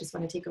 So I just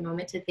want to take a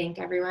moment to thank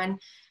everyone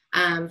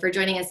for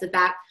joining us with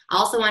that. I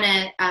also want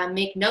to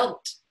make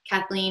note,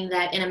 Kathleen,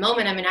 that in a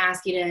moment I'm going to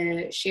ask you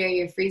to share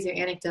your freezer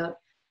anecdote,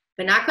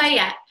 but not quite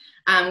yet.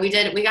 We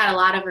got a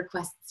lot of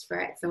requests for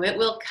it, so it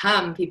will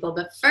come, people.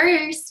 But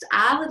first,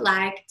 I would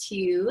like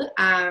to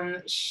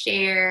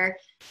share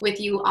with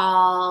you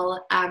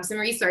all some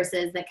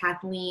resources that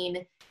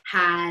Kathleen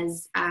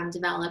has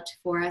developed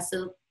for us.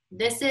 So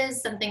this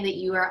is something that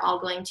you are all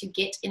going to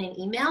get in an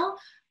email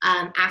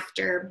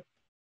after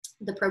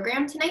the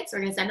program tonight. So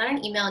we're going to send out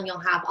an email, and you'll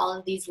have all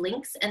of these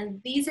links,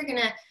 and these are going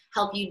to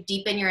help you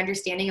deepen your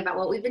understanding about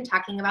what we've been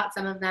talking about.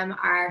 Some of them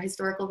are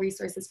historical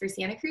resources for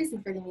Santa Cruz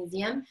and for the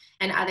museum,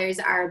 and others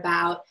are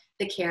about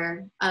the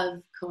care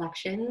of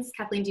collections.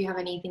 Kathleen, do you have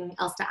anything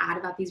else to add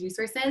about these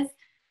resources?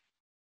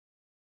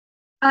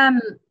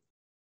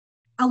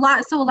 A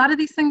lot of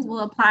these things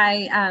will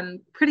apply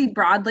pretty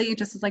broadly,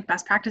 just as like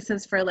best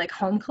practices for like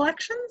home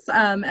collections,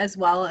 as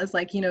well as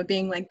like, you know,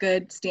 being like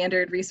good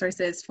standard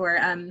resources for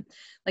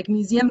like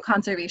museum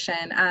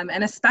conservation.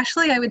 And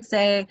especially I would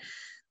say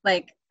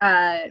like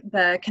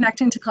the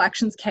Connecting to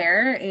Collections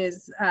Care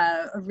is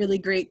a really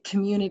great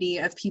community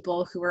of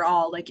people who are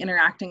all like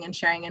interacting and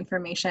sharing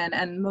information,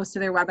 and most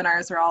of their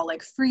webinars are all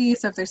like free.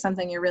 So if there's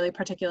something you're really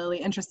particularly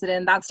interested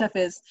in, that stuff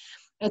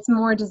it's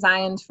more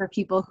designed for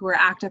people who are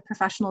active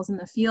professionals in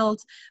the field,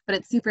 but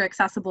it's super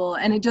accessible.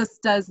 And it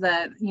just does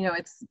the, you know,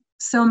 it's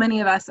so many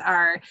of us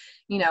are,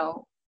 you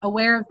know,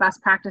 aware of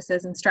best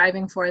practices and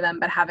striving for them,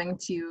 but having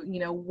to, you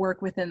know,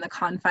 work within the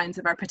confines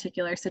of our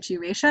particular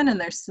situation. And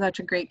there's such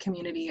a great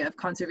community of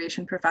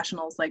conservation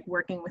professionals like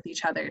working with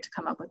each other to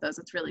come up with those.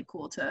 It's really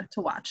cool to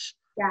watch.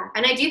 Yeah,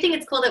 and I do think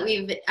it's cool that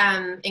we've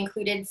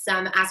included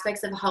some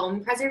aspects of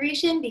home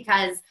preservation,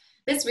 because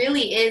this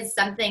really is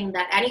something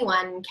that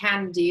anyone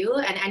can do,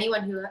 and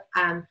anyone who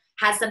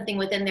has something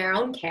within their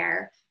own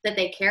care that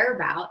they care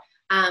about.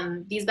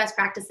 These best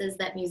practices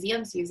that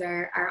museums use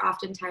are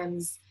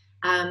oftentimes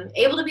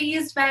able to be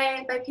used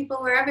by people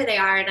wherever they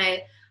are. And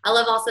I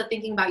love also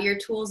thinking about your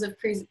tools of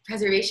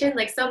preservation.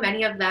 Like, so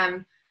many of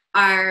them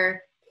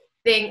are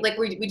like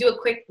we do a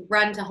quick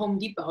run to Home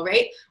Depot,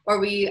 right? Or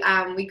we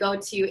go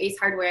to Ace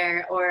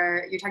Hardware,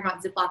 or you're talking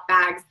about Ziploc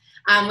bags,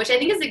 which I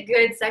think is a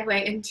good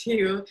segue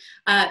into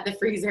the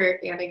freezer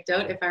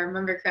anecdote, if I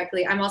remember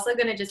correctly. I'm also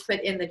going to just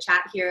put in the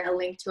chat here a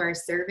link to our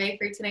survey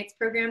for tonight's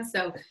program.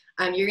 So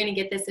you're going to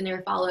get this in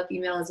your follow-up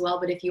email as well.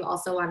 But if you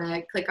also want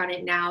to click on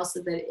it now so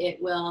that it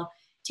will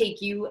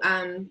take you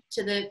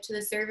to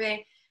the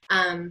survey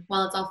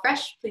while it's all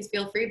fresh, please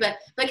feel free. But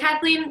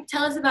Kathleen,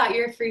 tell us about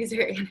your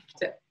freezer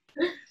anecdote.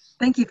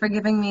 Thank you for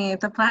giving me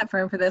the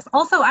platform for this.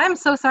 Also, I'm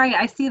so sorry.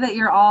 I see that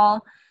you're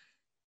all,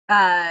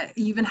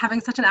 you've been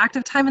having such an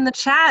active time in the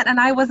chat,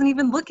 and I wasn't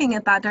even looking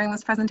at that during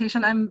this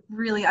presentation.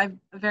 I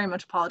very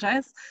much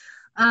apologize.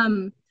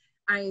 The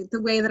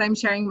way that I'm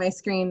sharing my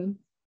screen,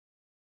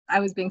 I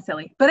was being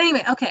silly. But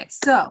anyway, okay,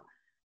 so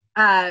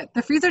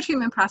the freezer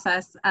treatment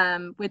process,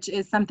 which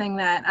is something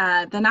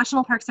that the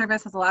National Park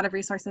Service has a lot of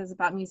resources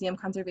about museum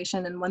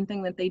conservation, and one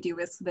thing that they do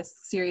is this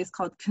series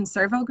called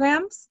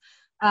conservograms.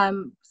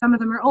 Some of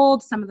them are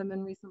old, some of them have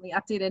been recently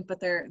updated, but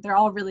they're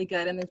all really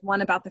good. And there's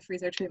one about the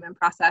freezer treatment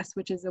process,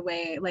 which is a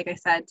way, like I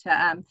said,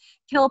 to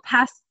kill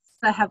pests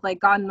that have like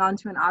gotten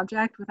onto an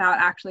object without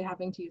actually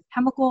having to use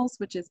chemicals,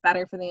 which is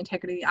better for the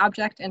integrity of the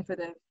object and for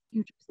the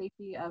future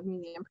safety of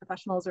museum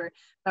professionals or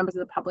members of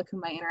the public who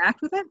might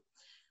interact with it.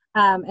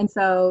 And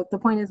so the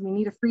point is, we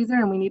need a freezer,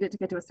 and we need it to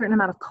get to a certain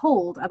amount of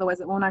cold, otherwise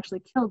it won't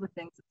actually kill the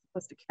things it's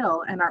supposed to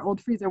kill. And our old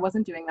freezer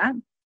wasn't doing that.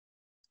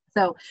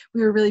 So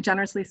we were really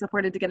generously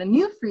supported to get a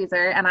new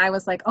freezer, and I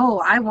was like,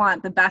 oh, I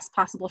want the best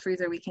possible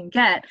freezer we can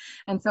get.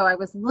 And so I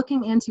was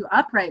looking into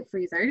upright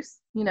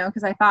freezers, you know,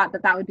 because I thought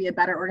that would be a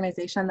better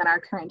organization than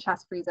our current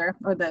chest freezer,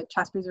 or the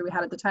chest freezer we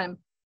had at the time.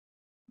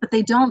 But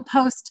they don't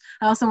post.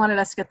 I also wanted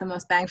us to get the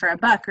most bang for our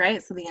buck,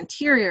 right? So the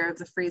interior of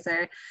the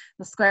freezer,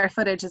 the square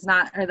footage is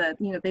not, or the,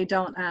 you know, they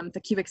don't, the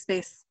cubic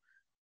space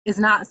is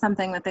not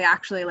something that they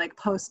actually like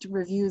post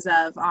reviews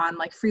of on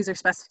like freezer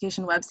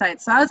specification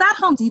websites. So I was at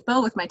Home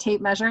Depot with my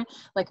tape measure,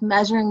 like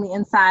measuring the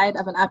inside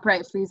of an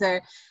upright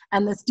freezer.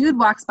 And this dude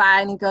walks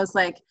by and he goes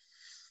like,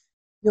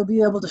 "You'll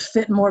be able to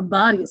fit more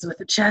bodies with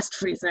a chest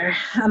freezer."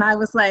 And I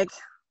was like,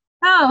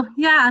 "Oh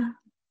yeah."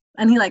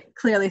 And he like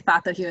clearly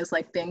thought that he was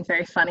like being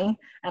very funny.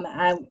 And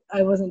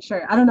I wasn't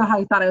sure. I don't know how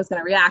he thought I was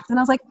going to react. And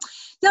I was like,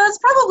 yeah, that's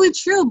probably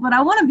true, but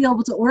I want to be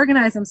able to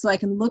organize them so I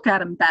can look at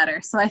them better.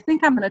 So I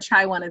think I'm going to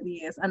try one of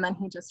these. And then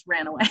he just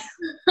ran away.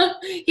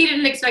 He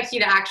didn't expect you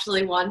to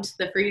actually want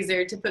the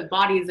freezer to put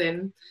bodies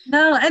in.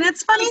 No, and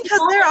it's funny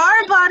because there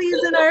are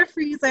bodies in our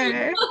freezer.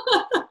 Yeah.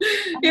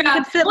 You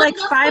could fit like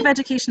 5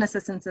 education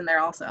assistants in there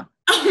also.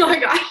 Oh my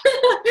God.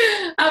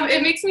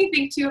 It makes me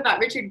think too about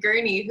Richard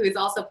Gurney, who is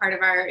also part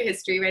of our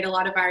history, right? A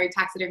lot of our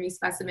taxidermy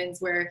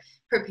specimens were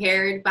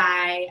prepared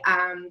by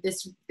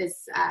this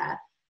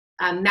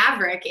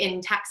maverick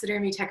in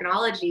taxidermy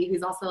technology,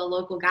 who's also a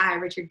local guy,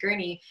 Richard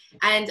Gurney.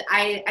 And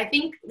I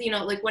think, you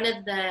know, like one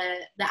of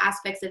the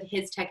aspects of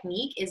his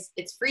technique is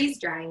it's freeze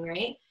drying,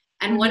 right?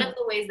 And one of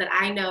the ways that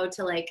I know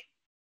to, like,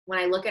 when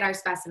I look at our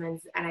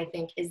specimens and I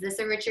think, is this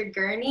a Richard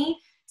Gurney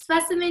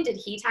specimen? Did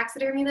he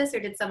taxidermy this, or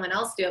did someone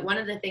else do it? One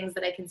of the things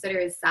that I consider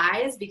is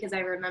size, because I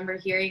remember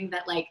hearing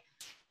that like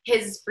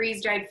his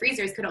freeze-dried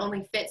freezers could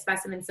only fit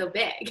specimens so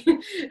big.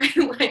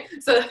 Like,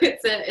 so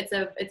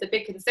it's a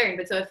big concern.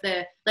 But so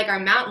if our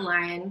mountain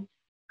lion,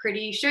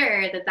 pretty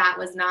sure that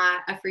was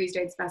not a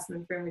freeze-dried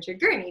specimen from Richard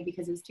Gurney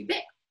because it was too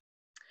big.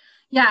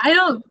 Yeah, I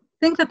don't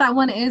think that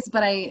one is,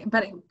 but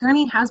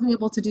Gurney has been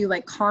able to do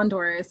like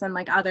condors and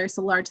like other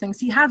so large things.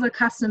 He has a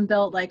custom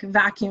built like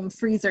vacuum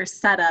freezer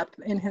setup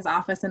in his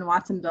office in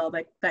Watsonville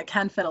that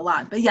can fit a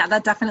lot. But yeah,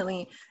 that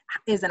definitely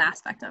is an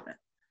aspect of it.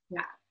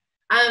 Yeah.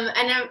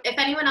 And if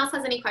anyone else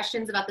has any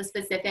questions about the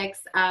specifics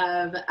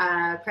of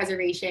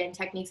preservation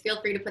techniques,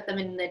 feel free to put them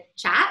in the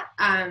chat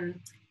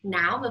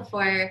now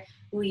before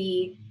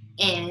we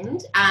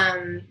end.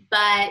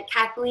 But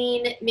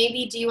Kathleen,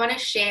 maybe do you want to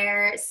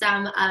share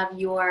some of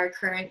your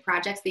current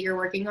projects that you're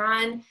working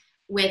on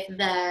with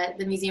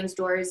the museum's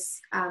doors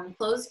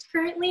closed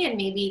currently, and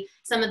maybe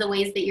some of the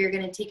ways that you're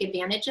going to take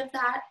advantage of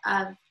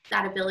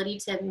that ability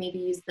to maybe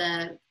use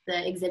the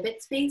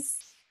exhibit space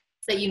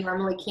that you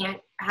normally can't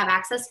have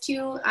access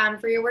to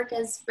for your work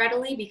as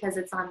readily because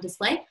it's on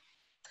display?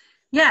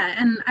 Yeah,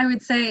 and I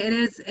would say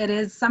it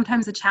is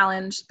sometimes a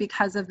challenge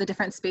because of the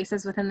different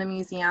spaces within the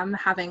museum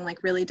having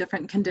like really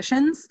different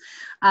conditions,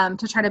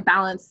 to try to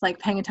balance like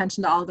paying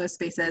attention to all those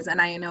spaces.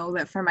 And I know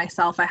that for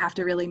myself, I have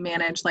to really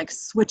manage like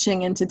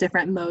switching into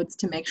different modes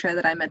to make sure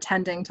that I'm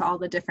attending to all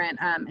the different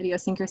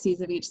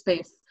idiosyncrasies of each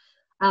space.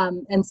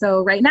 And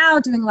so right now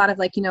doing a lot of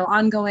like,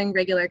 ongoing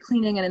regular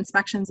cleaning and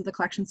inspections of the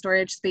collection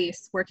storage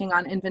space, working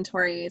on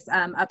inventories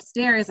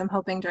upstairs. I'm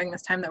hoping during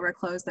this time that we're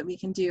closed that we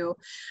can do.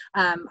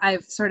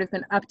 I've sort of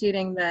been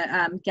updating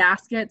the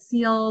gasket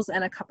seals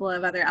and a couple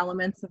of other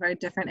elements of our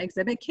different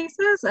exhibit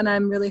cases. And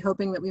I'm really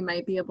hoping that we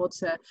might be able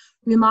to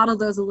remodel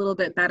those a little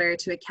bit better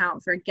to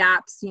account for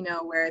gaps,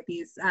 where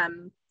these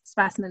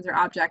specimens or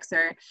objects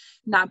are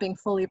not being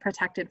fully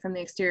protected from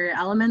the exterior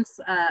elements.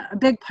 A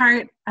big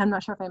part, I'm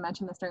not sure if I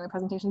mentioned this during the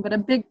presentation, but a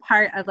big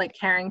part of like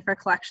caring for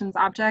collections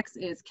objects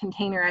is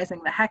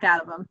containerizing the heck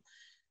out of them,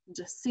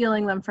 just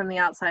sealing them from the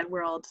outside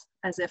world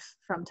as if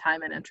from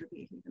time and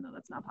entropy, even though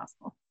that's not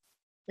possible.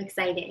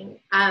 Exciting.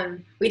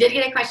 We did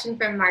get a question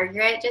from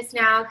Margaret just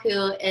now,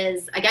 who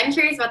is again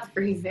curious about the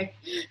freezer,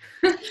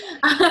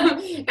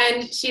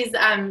 and she's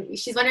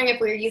wondering if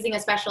we're using a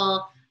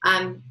special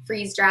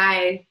freeze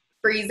dry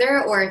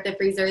freezer, or if the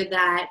freezer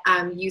that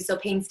you so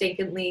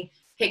painstakingly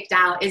picked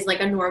out is like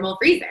a normal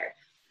freezer.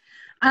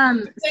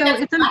 So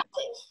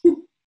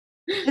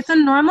it's a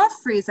normal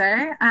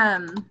freezer.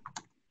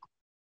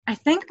 I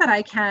think that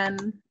I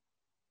can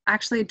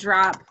actually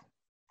drop.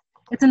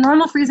 It's a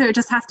normal freezer. It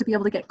just has to be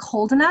able to get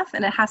cold enough,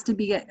 and it has to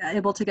be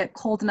able to get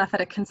cold enough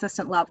at a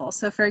consistent level.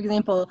 So for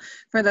example,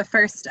 for the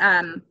first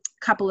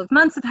couple of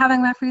months of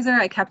having that freezer,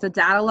 I kept a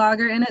data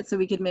logger in it so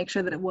we could make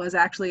sure that it was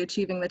actually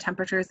achieving the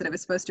temperatures that it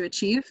was supposed to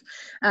achieve.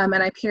 And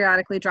I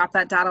periodically drop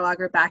that data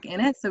logger back in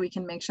it so we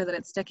can make sure that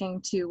it's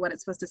sticking to what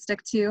it's supposed to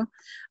stick to.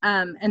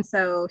 And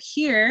so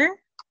here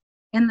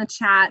in the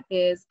chat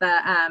is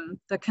the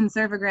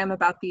conservagram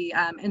about the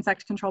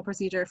insect control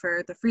procedure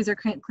for the freezer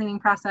cleaning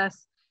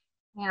process.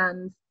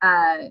 And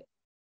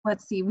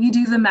let's see, we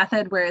do the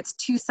method where it's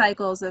 2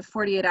 cycles of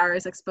 48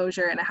 hours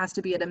exposure, and it has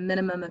to be at a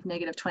minimum of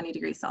 -20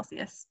 degrees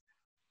Celsius.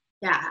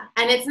 Yeah,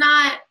 and it's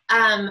not,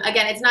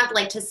 again, it's not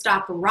like to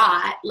stop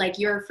rot. Like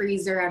your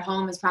freezer at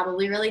home is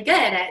probably really good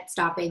at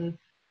stopping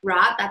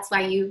rot. That's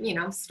why you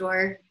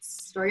store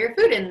your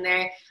food in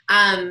there.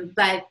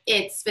 But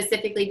it's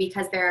specifically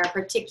because there are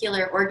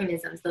particular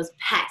organisms, those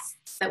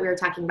pests that we were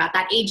talking about,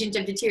 that agent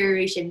of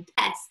deterioration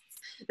pests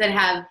that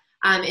have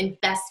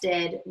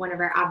infested one of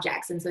our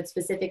objects. And so it's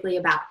specifically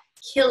about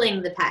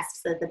killing the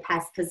pests, so that the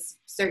pests, because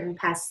certain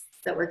pests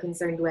that we're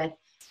concerned with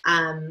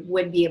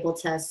would be able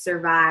to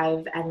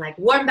survive and like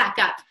warm back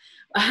up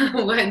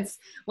once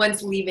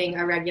leaving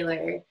a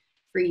regular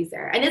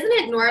freezer. And isn't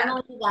it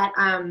normally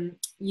that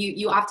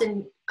you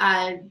often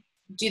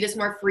do this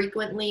more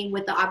frequently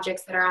with the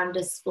objects that are on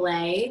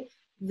display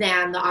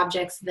than the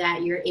objects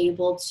that you're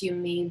able to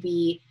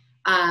maybe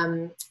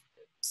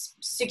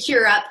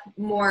secure up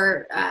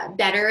more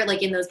better,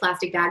 like in those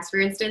plastic bags, for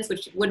instance,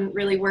 which wouldn't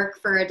really work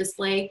for a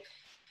display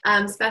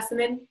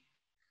specimen?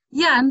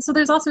 Yeah, and so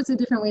there's all sorts of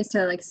different ways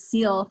to like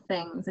seal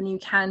things, and you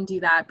can do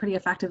that pretty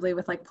effectively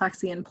with like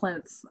plexi and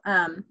plinths.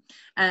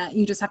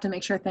 You just have to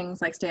make sure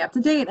things like stay up to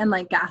date and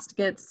like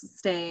gaskets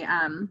stay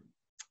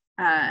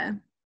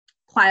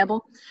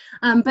pliable.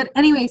 But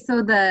anyway,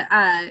 so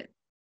the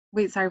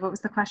wait, sorry, what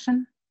was the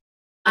question?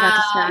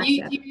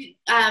 The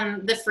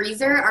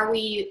freezer, are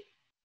we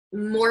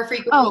more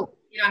frequently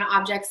on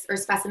objects or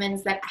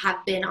specimens that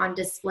have been on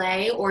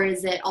display, or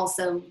is it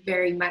also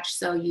very much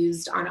so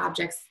used on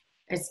objects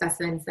or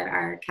specimens that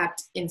are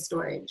kept in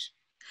storage?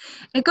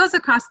 It goes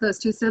across those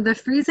two. So the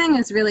freezing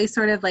is really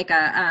sort of like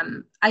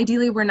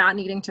ideally we're not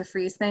needing to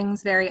freeze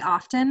things very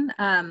often.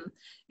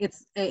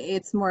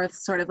 It's more of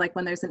sort of like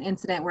when there's an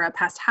incident where a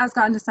pest has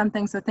gotten to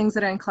something. So things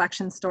that are in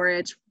collection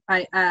storage,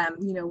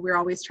 we're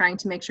always trying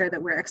to make sure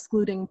that we're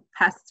excluding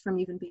pests from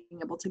even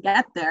being able to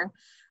get there.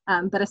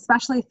 But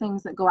especially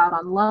things that go out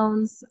on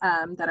loans,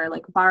 that are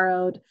like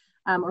borrowed,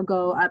 or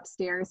go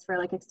upstairs for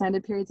like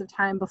extended periods of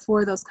time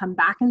before those come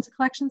back into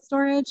collection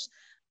storage.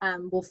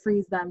 We'll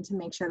freeze them to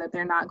make sure that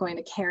they're not going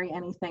to carry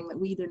anything that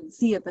we didn't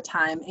see at the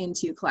time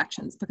into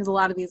collections, because a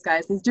lot of these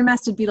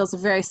domestic beetles are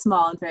very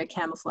small and very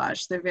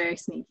camouflaged. They're very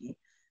sneaky.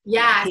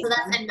 Yeah, so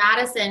that's, and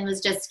Madison was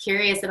just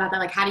curious about that.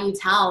 Like, how do you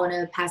tell when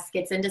a pest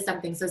gets into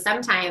something? So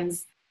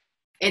sometimes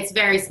it's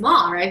very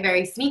small, right?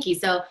 Very sneaky.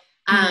 So,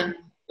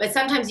 but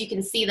sometimes you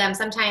can see them.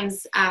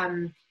 Sometimes,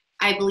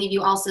 I believe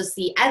you also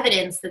see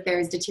evidence that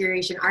there's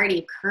deterioration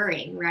already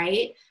occurring,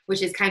 right?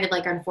 Which is kind of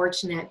like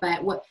unfortunate,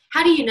 but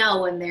how do you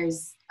know when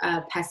there's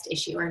a pest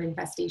issue or an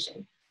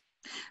infestation?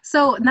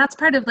 So that's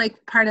part of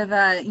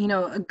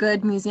a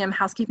good museum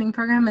housekeeping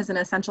program is an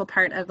essential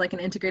part of like an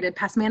integrated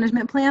pest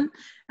management plan.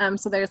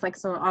 So there's like,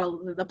 so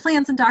all of the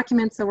plans and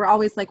documents. So we're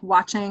always like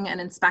watching and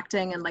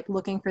inspecting and like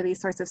looking for these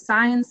sorts of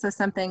signs. So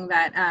something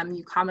that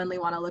you commonly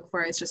want to look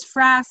for is just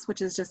frass,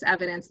 which is just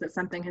evidence that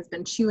something has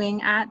been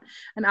chewing at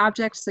an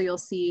object. So you'll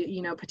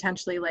see,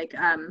 potentially like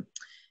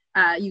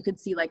You could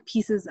see like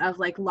pieces of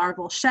like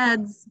larval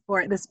sheds,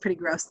 or this is pretty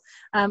gross,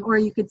 or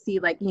you could see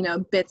like, you know,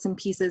 bits and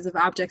pieces of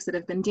objects that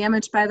have been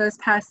damaged by those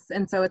pests.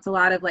 And so it's a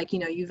lot of like, you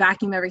know, you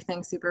vacuum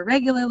everything super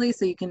regularly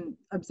so you can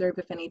observe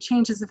if any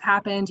changes have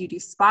happened. You do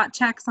spot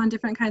checks on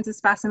different kinds of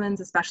specimens,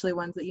 especially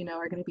ones that you know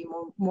are going to be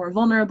more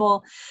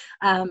vulnerable.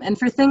 And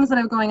for things that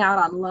are going out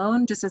on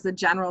loan, just as a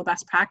general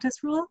best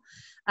practice rule,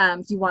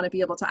 you want to be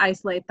able to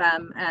isolate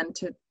them, and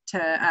to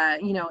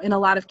you know, in a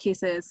lot of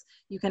cases,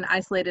 you can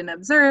isolate and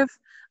observe.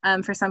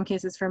 For some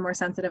cases, for more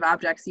sensitive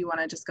objects, you want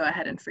to just go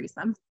ahead and freeze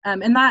them.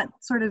 And that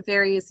sort of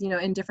varies, you know,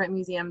 in different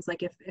museums.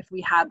 Like if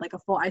we had like a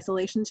full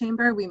isolation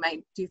chamber, we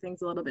might do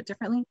things a little bit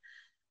differently.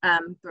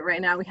 But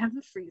right now we have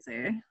the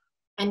freezer.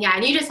 And yeah,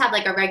 and you just have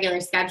like a regular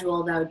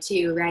schedule though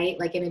too, right?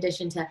 Like in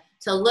addition to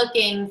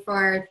looking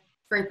for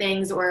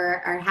things,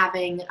 or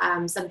having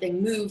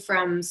something move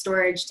from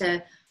storage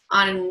to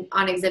on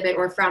exhibit,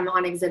 or from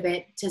on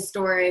exhibit to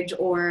storage,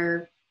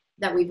 or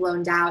that we've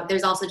loaned out.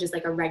 There's also just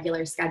like a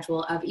regular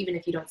schedule of, even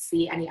if you don't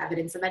see any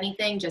evidence of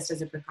anything, just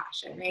as a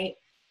precaution, right?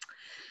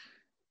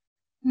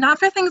 Not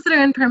for things that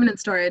are in permanent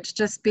storage,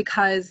 just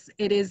because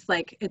it is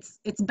like, it's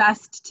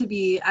best to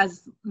be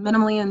as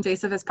minimally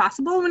invasive as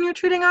possible when you're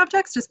treating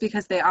objects, just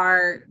because they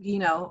are, you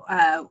know,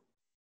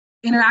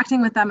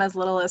 interacting with them as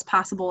little as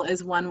possible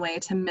is one way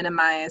to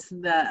minimize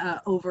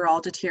the overall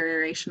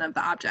deterioration of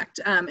the object.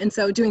 And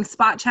so doing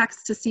spot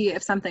checks to see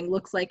if something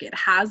looks like it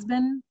has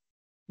been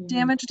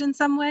damaged in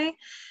some way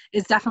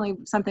is definitely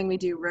something we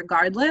do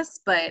regardless,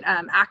 but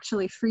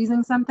actually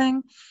freezing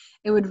something,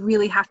 it would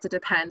really have to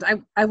depend.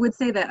 I would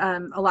say that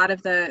a lot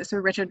of the sort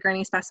of Richard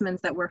Gurney specimens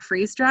that were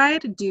freeze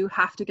dried do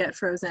have to get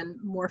frozen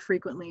more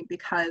frequently,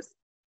 because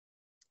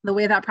the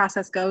way that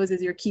process goes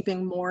is you're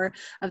keeping more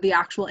of the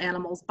actual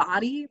animal's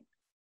body,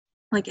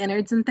 like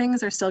innards and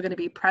things are still going to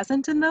be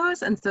present in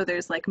those, and so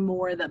there's like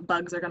more that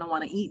bugs are going to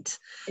want to eat.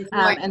 It's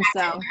more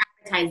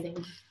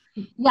appetizing.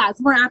 Yeah, it's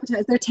more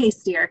appetizing. They're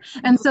tastier.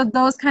 And so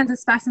those kinds of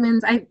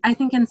specimens, I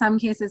think in some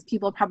cases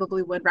people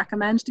probably would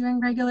recommend doing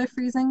regular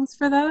freezings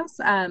for those.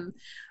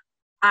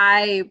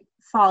 I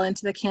fall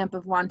into the camp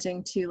of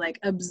wanting to like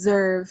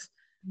observe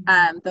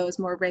those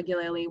more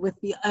regularly, with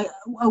the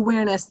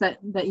awareness that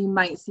you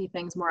might see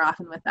things more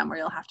often with them where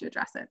you'll have to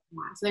address it. Yeah,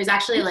 so there's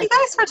actually like, you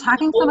guys were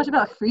talking so much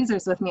about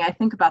freezers with me. I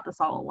think about this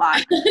all a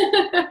lot.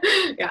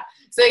 Yeah.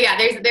 So yeah,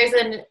 there's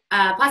an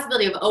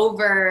possibility of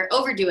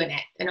overdoing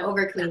it and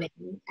over cleaning,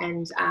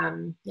 and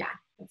yeah,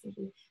 that's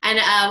interesting. And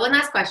one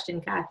last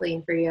question,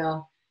 Kathleen, for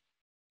you.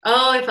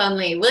 Oh, if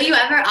only. Will you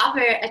ever offer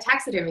a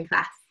taxidermy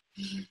class?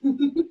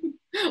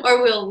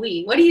 Or will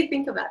we? What do you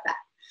think about that?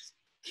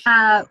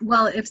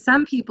 Well, if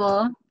some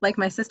people, like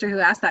my sister who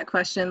asked that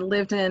question,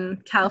 lived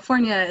in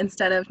California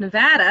instead of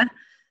Nevada,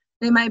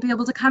 they might be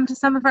able to come to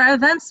some of our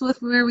events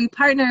where we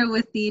partner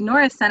with the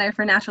Norris Center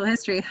for Natural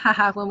History,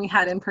 when we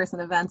had in-person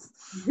events.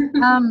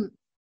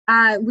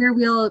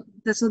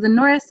 So the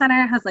Norris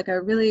Center has like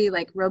a really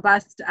like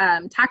robust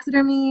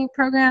taxidermy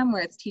program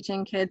where it's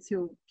teaching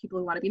people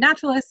who want to be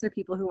naturalists, or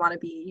people who want to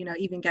be, you know,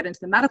 even get into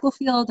the medical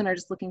field and are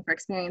just looking for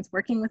experience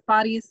working with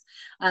bodies.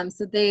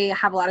 So they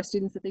have a lot of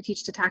students that they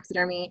teach to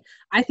taxidermy.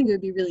 I think it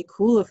would be really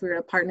cool if we were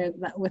to partner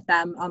with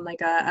them on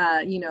like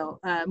a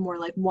more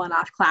like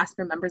one-off class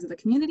for members of the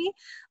community.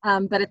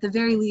 But at the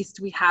very least,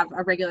 we have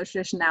a regular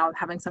tradition now of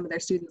having some of their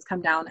students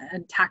come down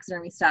and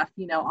taxidermy stuff,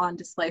 you know, on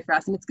display for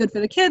us. And it's good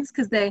for the kids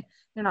because they're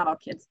not all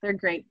kids. They're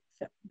great.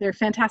 They're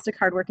fantastic,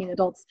 hardworking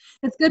adults.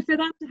 It's good for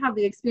them to have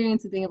the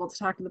experience of being able to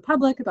talk to the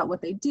public about what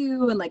they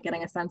do, and like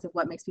getting a sense of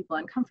what makes people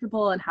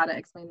uncomfortable and how to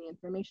explain the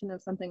information of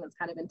something that's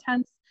kind of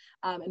intense,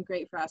 and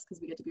great for us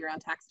because we get to be around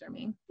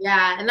taxidermy.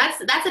 Yeah, and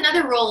that's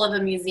another role of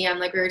a museum,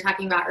 like we were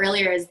talking about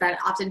earlier, is that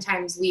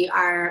oftentimes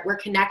we're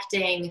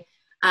connecting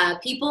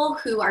people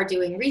who are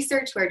doing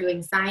research, who are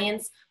doing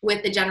science,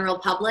 with the general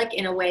public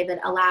in a way that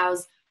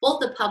allows both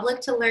the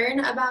public to learn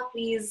about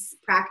these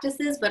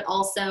practices, but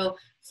also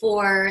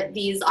for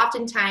these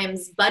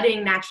oftentimes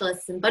budding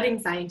naturalists and budding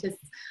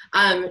scientists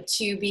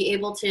to be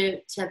able to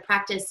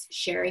practice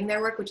sharing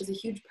their work, which is a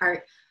huge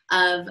part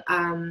of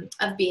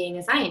being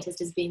a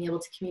scientist, is being able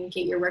to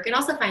communicate your work and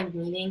also find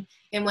meaning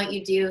in what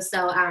you do.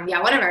 So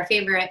yeah, one of our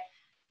favorite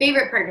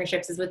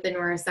partnerships is with the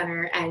Norris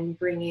Center and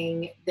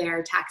bringing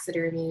their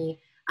taxidermy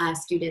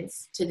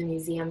students to the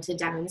museum to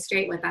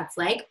demonstrate what that's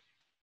like.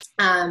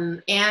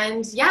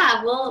 And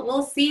yeah,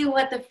 we'll see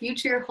what the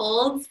future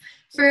holds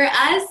for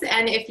us.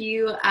 And if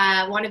you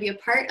want to be a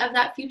part of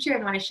that future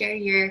and want to share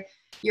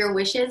your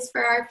wishes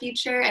for our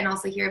future and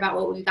also hear about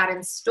what we've got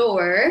in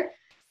store,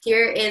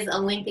 here is a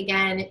link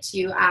again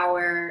to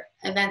our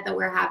event that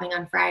we're having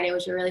on Friday,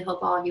 which I really hope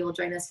all of you will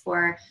join us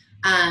for.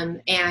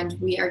 And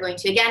we are going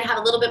to, again, have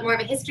a little bit more of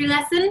a history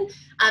lesson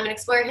and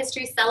explore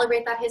history,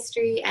 celebrate that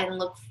history, and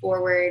look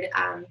forward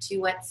to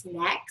what's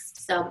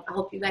next. So I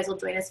hope you guys will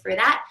join us for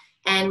that.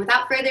 And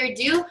without further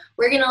ado,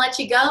 we're going to let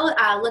you go.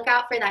 Look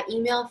out for that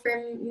email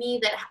from me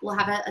that will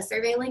have a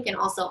survey link, and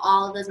also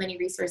all of those many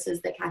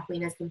resources that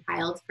Kathleen has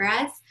compiled for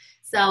us.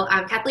 So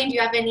Kathleen, do you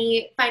have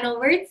any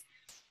final words?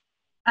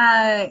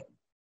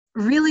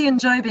 really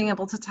enjoy being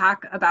able to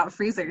talk about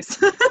freezers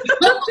with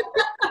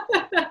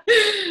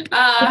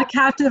a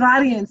captive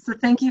audience. So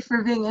thank you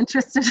for being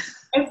interested.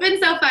 It's been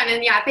so fun.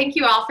 And yeah, thank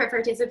you all for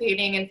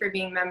participating and for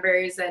being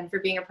members and for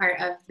being a part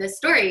of this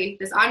story,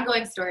 this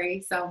ongoing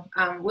story. So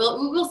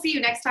we'll see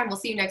you next time. We'll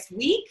see you next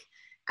week.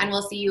 And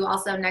we'll see you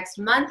also next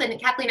month. And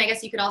Kathleen, I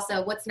guess you could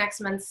also, what's next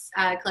month's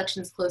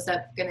Collections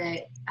Close-Up gonna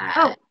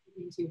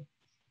into?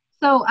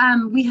 So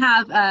we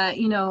have,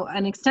 you know,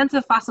 an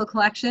extensive fossil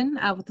collection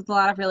with a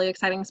lot of really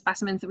exciting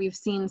specimens that we've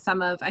seen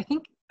some of, I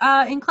think,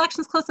 in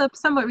Collections Close-Up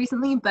somewhat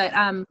recently, but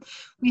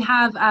we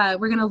have,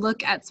 we're going to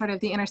look at sort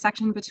of the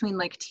intersection between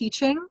like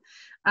teaching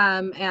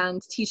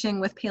and teaching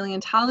with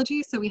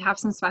paleontology. So we have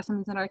some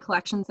specimens in our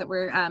collections that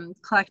were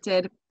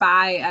collected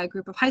by a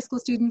group of high school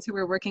students who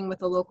were working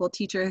with a local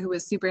teacher who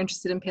was super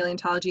interested in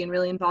paleontology and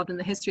really involved in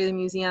the history of the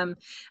museum.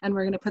 And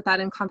we're going to put that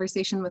in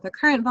conversation with a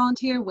current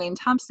volunteer, Wayne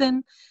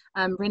Thompson,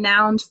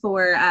 renowned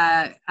for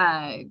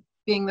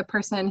being the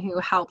person who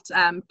helped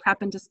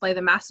prep and display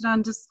the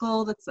mastodon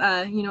skull that's,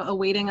 you know,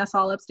 awaiting us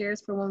all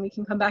upstairs for when we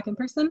can come back in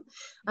person.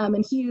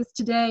 And he is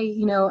today,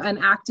 you know, an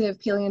active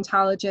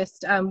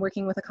paleontologist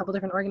working with a couple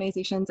different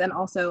organizations and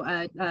also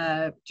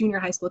a junior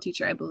high school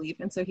teacher, I believe.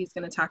 And so he's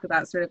going to talk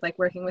about sort of like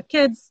working with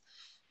kids,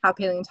 how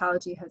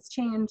paleontology has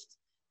changed.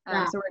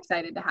 So we're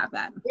excited to have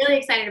that. Really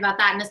excited about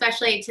that. And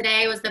especially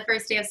today was the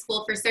first day of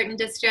school for certain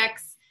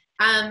districts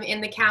in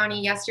the county.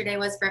 Yesterday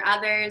was for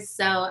others.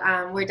 So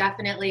we're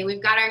definitely,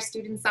 we've got our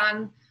students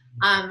on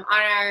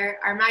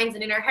our minds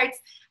and in our hearts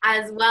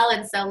as well.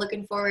 And so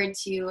looking forward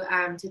to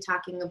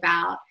talking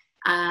about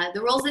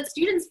the roles that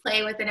students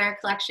play within our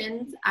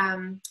collections,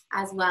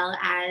 as well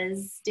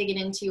as digging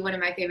into one of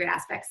my favorite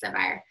aspects of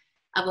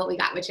what we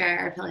got, which are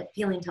our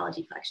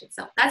paleontology collection.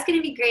 So that's going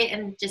to be great.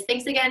 And just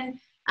thanks again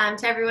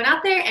to everyone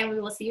out there, and we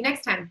will see you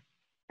next time.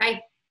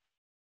 Bye.